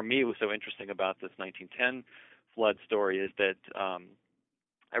 for me, was so interesting about this 1910 flood story is that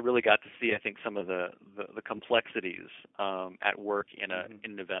I really got to see, I think, some of the complexities at work in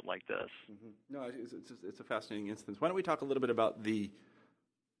an event like this. Mm-hmm. No, it's a fascinating instance. Why don't we talk a little bit about the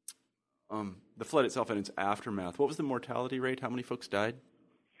flood itself and its aftermath? What was the mortality rate? How many folks died?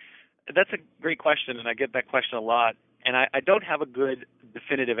 That's a great question, and I get that question a lot. And I don't have a good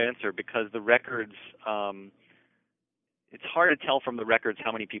definitive answer because the records, it's hard to tell from the records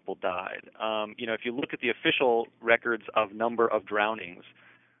how many people died. If you look at the official records of number of drownings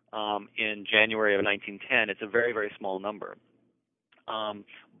in January of 1910, it's a very, very small number.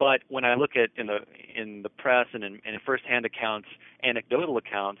 But when I look at in the press and in firsthand accounts, anecdotal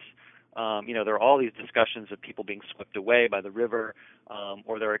accounts, there are all these discussions of people being swept away by the river,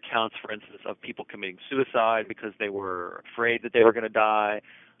 or there are accounts, for instance, of people committing suicide because they were afraid that they were going to die,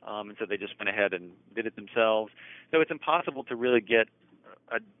 and so they just went ahead and did it themselves. So it's impossible to really get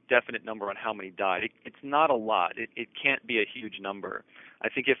a definite number on how many died. It's not a lot. It can't be a huge number. I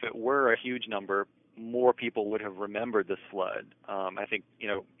think if it were a huge number, more people would have remembered this flood. I think,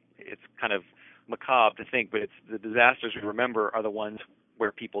 it's kind of macabre to think, but it's the disasters we remember are the ones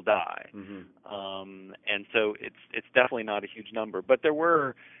where people die. Mm-hmm. And so it's definitely not a huge number. But there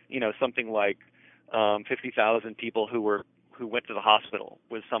were, something like 50,000 people who went to the hospital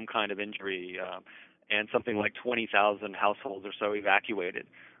with some kind of injury, and something like 20,000 households or so evacuated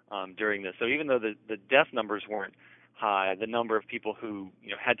during this. So even though the death numbers weren't high, the number of people who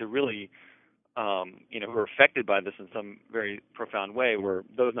had to really who were affected by this in some very profound way,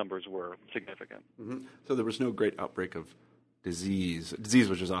 those numbers were significant. Mm-hmm. So there was no great outbreak of disease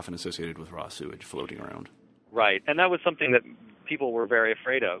which is often associated with raw sewage floating around. Right, and that was something that people were very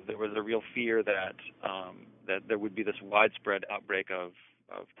afraid of. There was a real fear that there would be this widespread outbreak of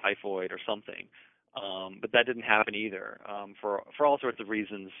typhoid or something, but that didn't happen either, for all sorts of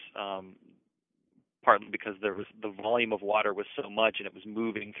reasons. Partly because the volume of water was so much and it was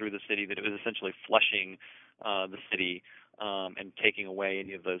moving through the city that it was essentially flushing the city and taking away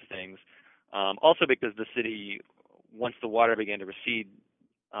any of those things. Also because the city, once the water began to recede,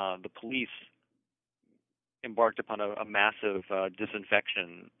 the police embarked upon a massive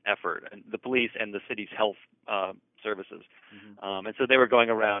disinfection effort, and the police and the city's health services. Mm-hmm. And so they were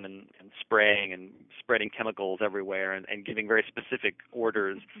going around and spraying and spreading chemicals everywhere and giving very specific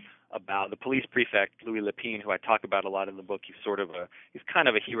orders about the police prefect, Louis Lépine, who I talk about a lot in the book. He's kind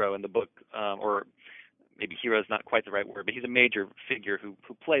of a hero in the book, or maybe hero is not quite the right word, but he's a major figure who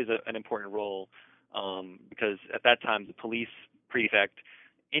plays an important role, because at that time the police prefect,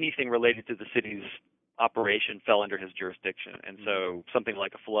 anything related to the city's operation fell under his jurisdiction, and so something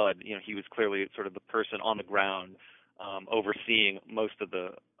like a flood, he was clearly sort of the person on the ground overseeing most of the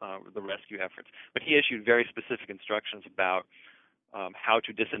rescue efforts. But he issued very specific instructions about how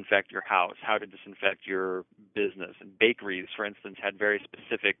to disinfect your house, how to disinfect your business. And bakeries, for instance, had very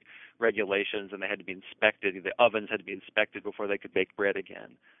specific regulations, and they had to be inspected. The ovens had to be inspected before they could bake bread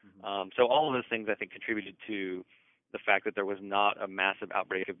again. Mm-hmm. So all of those things, I think, contributed to the fact that there was not a massive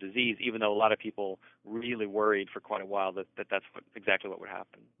outbreak of disease, even though a lot of people really worried for quite a while that that's exactly what would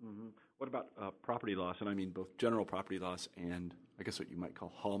happen. Mm-hmm. What about property loss? And I mean both general property loss and I guess what you might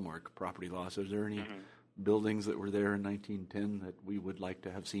call hallmark property loss. Is there any mm-hmm. buildings that were there in 1910 that we would like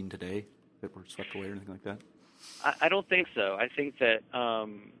to have seen today that were swept away or anything like that? I don't think so. I think that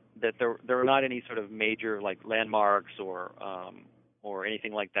that there were not any sort of major like landmarks or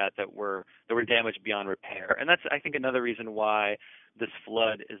anything like that were damaged beyond repair. And that's, I think, another reason why this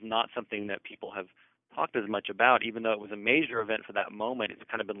flood is not something that people have talked as much about, even though it was a major event for that moment. It's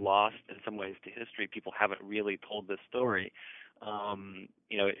kind of been lost in some ways to history. People haven't really told this story.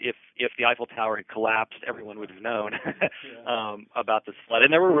 If the Eiffel Tower had collapsed, everyone would have known about this flood.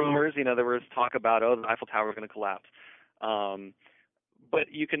 And there were rumors, there was talk about, the Eiffel Tower was going to collapse.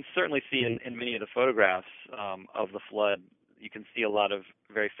 But you can certainly see in many of the photographs of the flood, you can see a lot of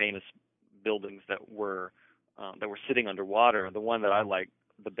very famous buildings that were sitting underwater. The one that I like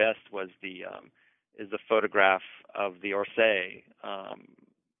the best was the photograph of the Orsay.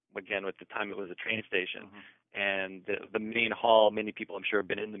 Again, at the time it was a train station, mm-hmm. and the main hall. Many people, I'm sure, have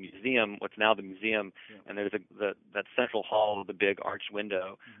been in the museum. What's now the museum, and there's that central hall with the big arched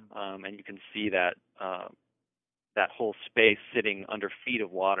window, mm-hmm. And you can see that whole space sitting under feet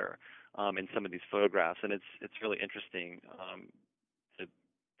of water. In some of these photographs, and it's really interesting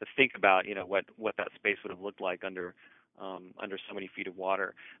to think about what that space would have looked like under so many feet of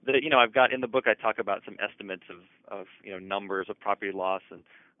water. I've got in the book, I talk about some estimates of numbers of property loss, and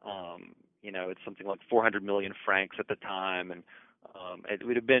it's something like 400 million francs at the time, and it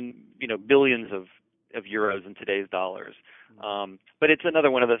would have been billions of euros in today's dollars. But it's another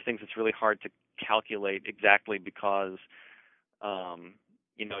one of those things that's really hard to calculate exactly because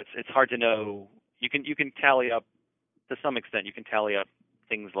it's hard to know. You can tally up to some extent. You can tally up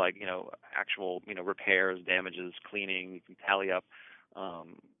things like actual repairs, damages, cleaning. You can tally up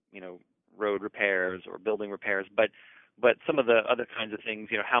road repairs or building repairs. But some of the other kinds of things,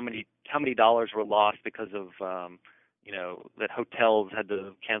 how many dollars were lost because of that hotels had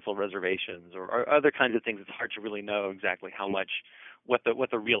to cancel reservations or other kinds of things. It's hard to really know exactly how much what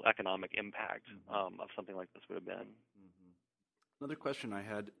the real economic impact of something like this would have been. Another question I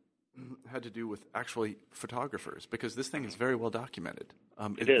had, had to do with actually photographers, because this thing is very well documented.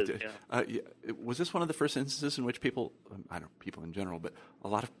 It is. Was this one of the first instances in which people, I don't know, people in general, but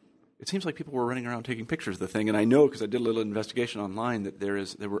it seems like people were running around taking pictures of the thing, and I know because I did a little investigation online that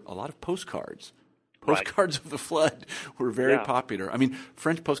there were a lot of postcards. Postcards of the flood were very popular. I mean,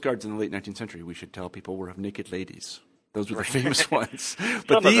 French postcards in the late 19th century, we should tell people, were of naked ladies. Those were the famous ones.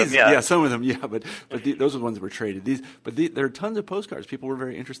 But some of them, but those are the ones that were traded. There are tons of postcards. People were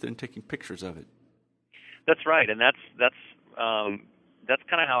very interested in taking pictures of it. That's right, and that's kind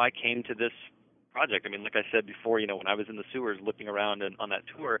of how I came to this project. I mean, like I said before, when I was in the sewers looking around on that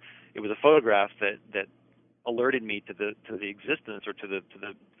tour, it was a photograph that alerted me to the existence, or to the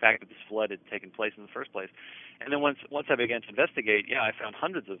fact that this flood had taken place in the first place. And then once I began to investigate, I found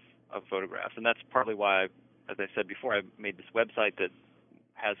hundreds of photographs, and that's partly why, as I said before, I made this website that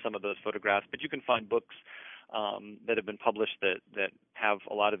has some of those photographs. But you can find books that have been published that have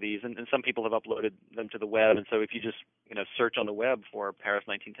a lot of these, and some people have uploaded them to the web. And so if you just search on the web for Paris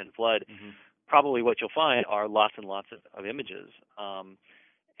 1910 flood, probably what you'll find are lots and lots of images.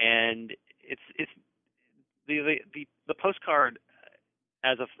 And it's the postcard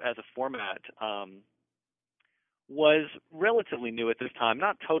as a format was relatively new at this time,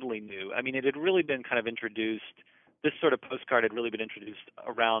 not totally new. I mean, it had really been kind of introduced. This sort of postcard had really been introduced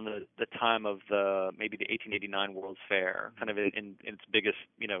around the time of maybe the 1889 World's Fair, kind of in its biggest,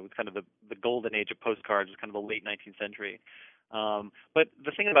 kind of the golden age of postcards, kind of the late 19th century. But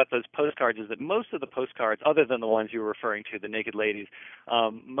the thing about those postcards is that most of the postcards, other than the ones you were referring to, the naked ladies,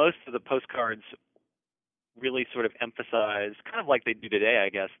 most of the postcards really sort of emphasize, kind of like they do today, I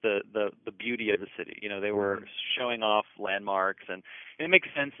guess, the beauty of the city. They were showing off landmarks, and it makes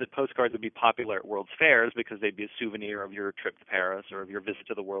sense that postcards would be popular at World's Fairs because they'd be a souvenir of your trip to Paris or of your visit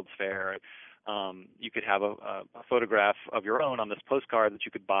to the World's Fair. You could have a photograph of your own on this postcard that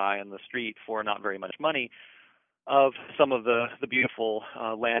you could buy on the street for not very much money, of some of the beautiful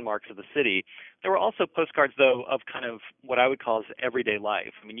landmarks of the city. There were also postcards, though, of kind of what I would call as everyday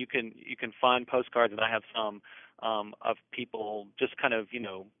life. I mean, you can find postcards, and I have some of people just kind of,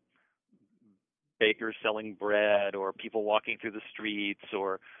 bakers selling bread, or people walking through the streets,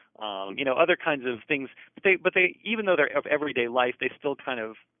 or other kinds of things. But they even though they're of everyday life, they still kind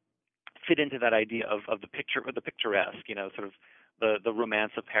of fit into that idea of the picturesque, sort of the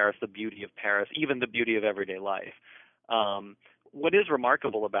romance of Paris, the beauty of Paris, even the beauty of everyday life. What is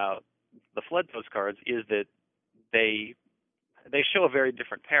remarkable about the flood postcards is that they show a very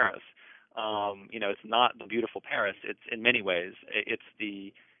different Paris. It's not the beautiful Paris. It's in many ways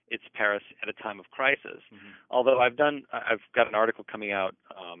it's Paris at a time of crisis. Although I've got an article coming out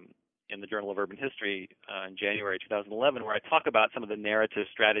in the Journal of Urban History in January 2011 where I talk about some of the narrative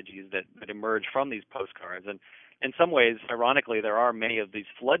strategies that emerge from these postcards. And in some ways, ironically, there are many of these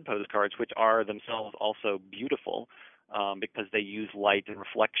flood postcards which are themselves also beautiful because they use light and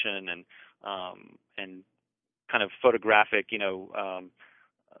reflection and kind of photographic,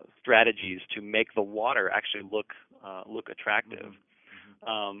 strategies to make the water actually look attractive.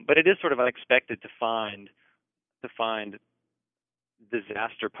 But it is sort of unexpected to find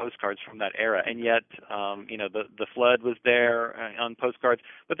disaster postcards from that era, and yet the flood was there on postcards,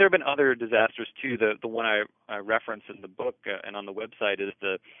 but there have been other disasters too. The one I reference in the book and on the website is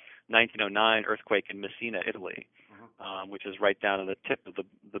the 1909 earthquake in Messina, Italy, which is right down on the tip of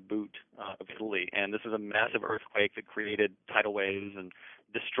the boot of Italy. And this is a massive earthquake that created tidal waves and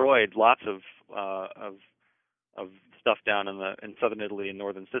destroyed lots of stuff down in southern Italy and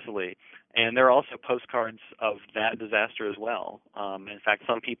northern Sicily. And there are also postcards of that disaster as well. In fact,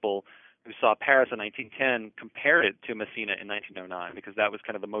 some people who saw Paris in 1910 compared it to Messina in 1909 because that was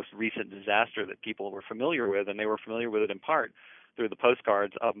kind of the most recent disaster that people were familiar with, and they were familiar with it in part through the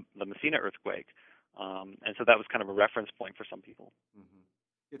postcards of the Messina earthquake. And so that was kind of a reference point for some people.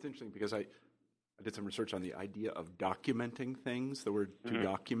 It's interesting because I did some research on the idea of documenting things, the word to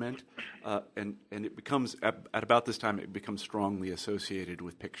document, and it becomes, at about this time, it becomes strongly associated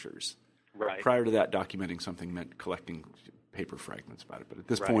with pictures. Right. Prior to that, documenting something meant collecting paper fragments about it. But at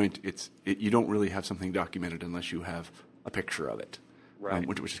this point, you don't really have something documented unless you have a picture of it,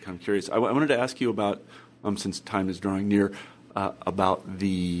 which is kind of curious. I wanted to ask you about, since time is drawing near, about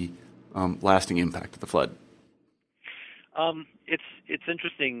the lasting impact of the flood. It's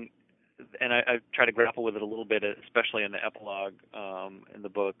interesting. And I try to grapple with it a little bit, especially in the epilogue in the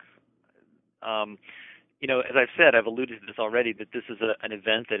book. As I've said, I've alluded to this already, that this is an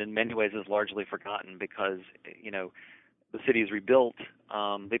event that in many ways is largely forgotten because, the city is rebuilt.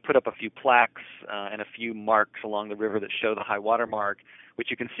 They put up a few plaques and a few marks along the river that show the high water mark.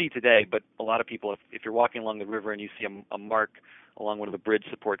 which you can see today. But a lot of people, if you're walking along the river and you see a mark along one of the bridge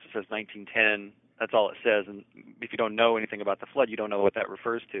supports that says 1910, that's all it says. And if you don't know anything about the flood, you don't know what that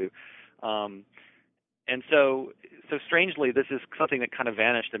refers to. And so strangely, this is something that kind of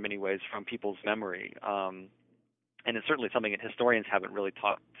vanished in many ways from people's memory. And it's certainly something that historians haven't really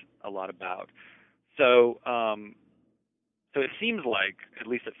talked a lot about. So it seems like, at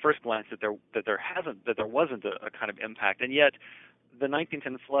least at first glance, that there wasn't a kind of impact, and yet the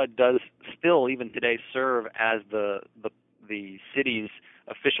 1910 flood does still, even today, serve as the city's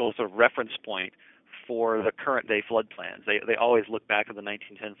official sort of reference point for the current day flood plans. They always look back at the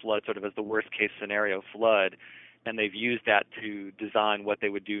 1910 flood sort of as the worst case scenario flood, and they've used that to design what they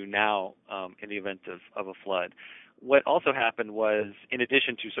would do now in the event of a flood. What also happened was, in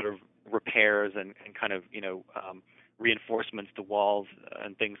addition to sort of repairs and kind of reinforcements to walls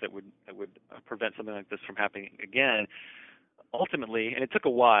and things that would prevent something like this from happening again, ultimately, and it took a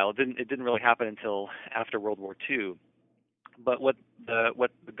while. It didn't really happen until after World War II. But what the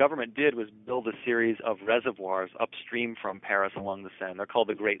government did was build a series of reservoirs upstream from Paris along the Seine. They're called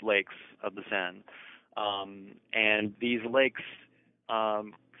the Great Lakes of the Seine, and these lakes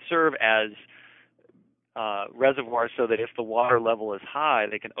serve as reservoirs so that if the water level is high,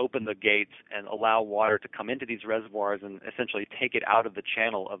 they can open the gates and allow water to come into these reservoirs and essentially take it out of the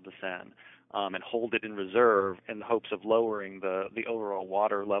channel of the Seine and hold it in reserve in the hopes of lowering the overall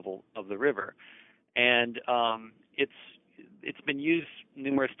water level of the river. And it's been used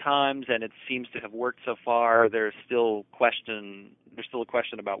numerous times, and it seems to have worked so far. There's still a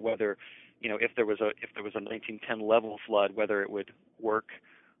question about whether, if there was a 1910 level flood, whether it would work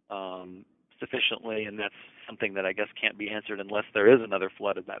sufficiently, and that's something that I guess can't be answered unless there is another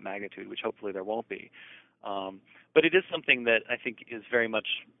flood of that magnitude, which hopefully there won't be. But it is something that I think is very much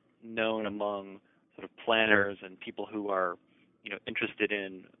known among sort of planners and people who are, interested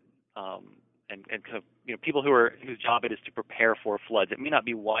in and kind of, people whose job it is to prepare for floods. It may not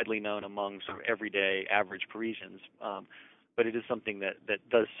be widely known among sort of everyday average Parisians, but it is something that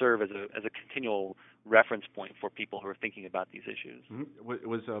does serve as a continual reference point for people who are thinking about these issues. Mm-hmm.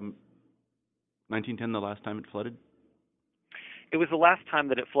 Was 1910 the last time it flooded? It was the last time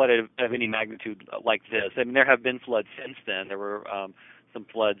that it flooded of any magnitude like this. I mean, there have been floods since then. There were some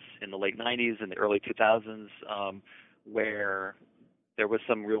floods in the late 90s and the early 2000s where there was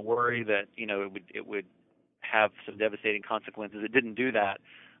some real worry that it would have some devastating consequences. It didn't do that,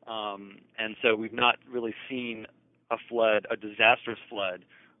 and so we've not really seen a disastrous flood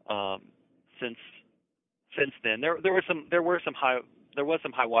since then. There was some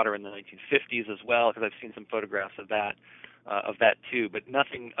high water in the 1950s as well, because I've seen some photographs of that too, but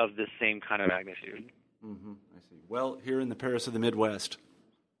nothing of this same kind of magnitude. Mm-hmm. I see. Well, here in the Paris of the Midwest,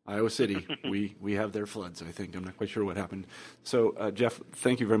 Iowa City, we have their floods, I think. I'm not quite sure what happened. So, Jeff,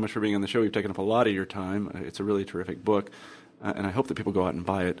 thank you very much for being on the show. We've taken up a lot of your time. It's a really terrific book, and I hope that people go out and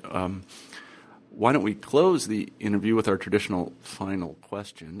buy it. Why don't we close the interview with our traditional final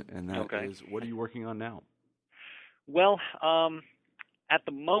question, and that is, what are you working on now? Well, at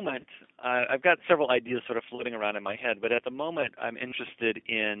the moment, I've got several ideas sort of floating around in my head, but at the moment I'm interested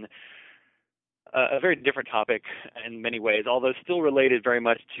in a very different topic in many ways, although still related very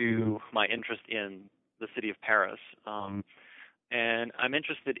much to my interest in the city of Paris. And I'm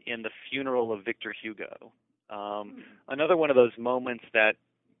interested in the funeral of Victor Hugo. Another one of those moments that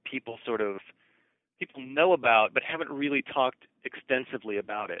people know about but haven't really talked extensively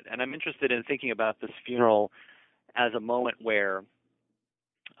about it. And I'm interested in thinking about this funeral as a moment where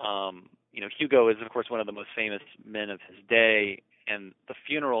Hugo is, of course, one of the most famous men of his day, and the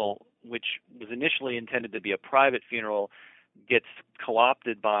funeral, which was initially intended to be a private funeral, gets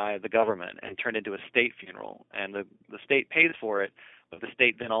co-opted by the government and turned into a state funeral. And the state pays for it, but the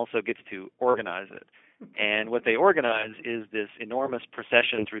state then also gets to organize it. And what they organize is this enormous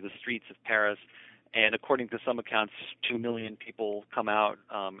procession through the streets of Paris, and according to some accounts, 2 million people come out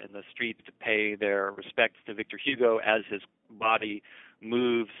in the streets to pay their respects to Victor Hugo as his body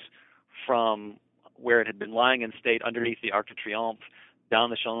moves from where it had been lying in state underneath the Arc de Triomphe, down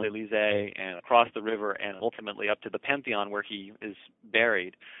the Champs-Élysées and across the river, and ultimately up to the Pantheon where he is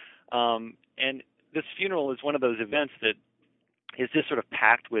buried. And this funeral is one of those events that is just sort of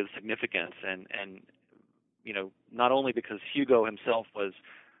packed with significance, and not only because Hugo himself was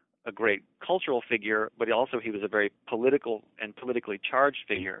a great cultural figure, but also he was a very political and politically charged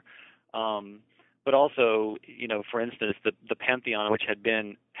figure. But also, for instance, the Pantheon, which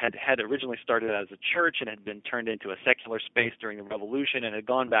had originally started as a church and had been turned into a secular space during the Revolution and had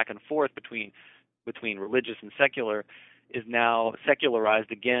gone back and forth between religious and secular, is now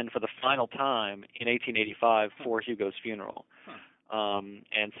secularized again for the final time in 1885 for Hugo's funeral.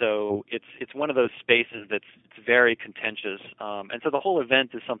 And so it's one of those spaces it's very contentious. And so the whole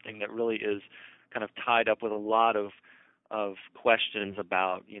event is something that really is kind of tied up with a lot of questions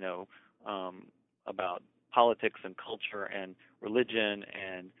about, about politics and culture and religion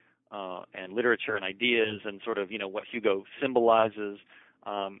and literature and ideas and sort of, what Hugo symbolizes.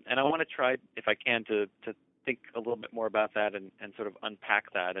 And I want to try, if I can, to think a little bit more about that and sort of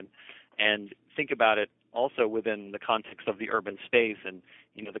unpack that and think about it also within the context of the urban space and,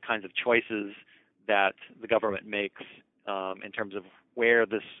 the kinds of choices that the government makes in terms of where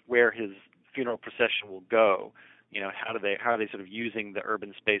his funeral procession will go. How are they sort of using the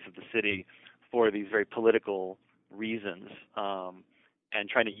urban space of the city for these very political reasons, and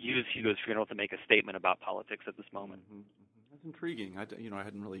trying to use Hugo's funeral to make a statement about politics at this moment. Mm-hmm. That's intriguing. I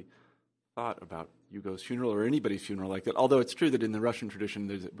hadn't really thought about Hugo's funeral or anybody's funeral like that. Although it's true that in the Russian tradition,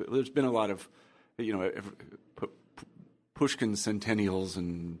 there's been a lot of, Pushkin centennials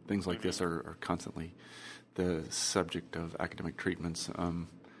and things like this are constantly the subject of academic treatments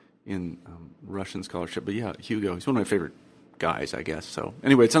in Russian scholarship. But yeah, Hugo, he's one of my favorite guys, I guess. So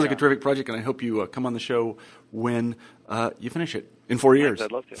anyway, it sounds like a terrific project, and I hope you come on the show when you finish it in 4 years.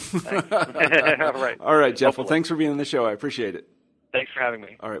 Thanks, I'd love to. Thanks. All right, Jeff. Well, thanks for being on the show. I appreciate it. Thanks for having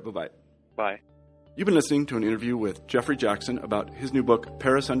me. All right, bye-bye. Bye. You've been listening to an interview with Jeffrey Jackson about his new book,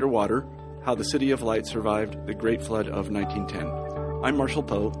 Paris Underwater, How the City of Light Survived the Great Flood of 1910. I'm Marshall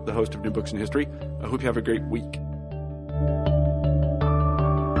Poe, the host of New Books in History. I hope you have a great week.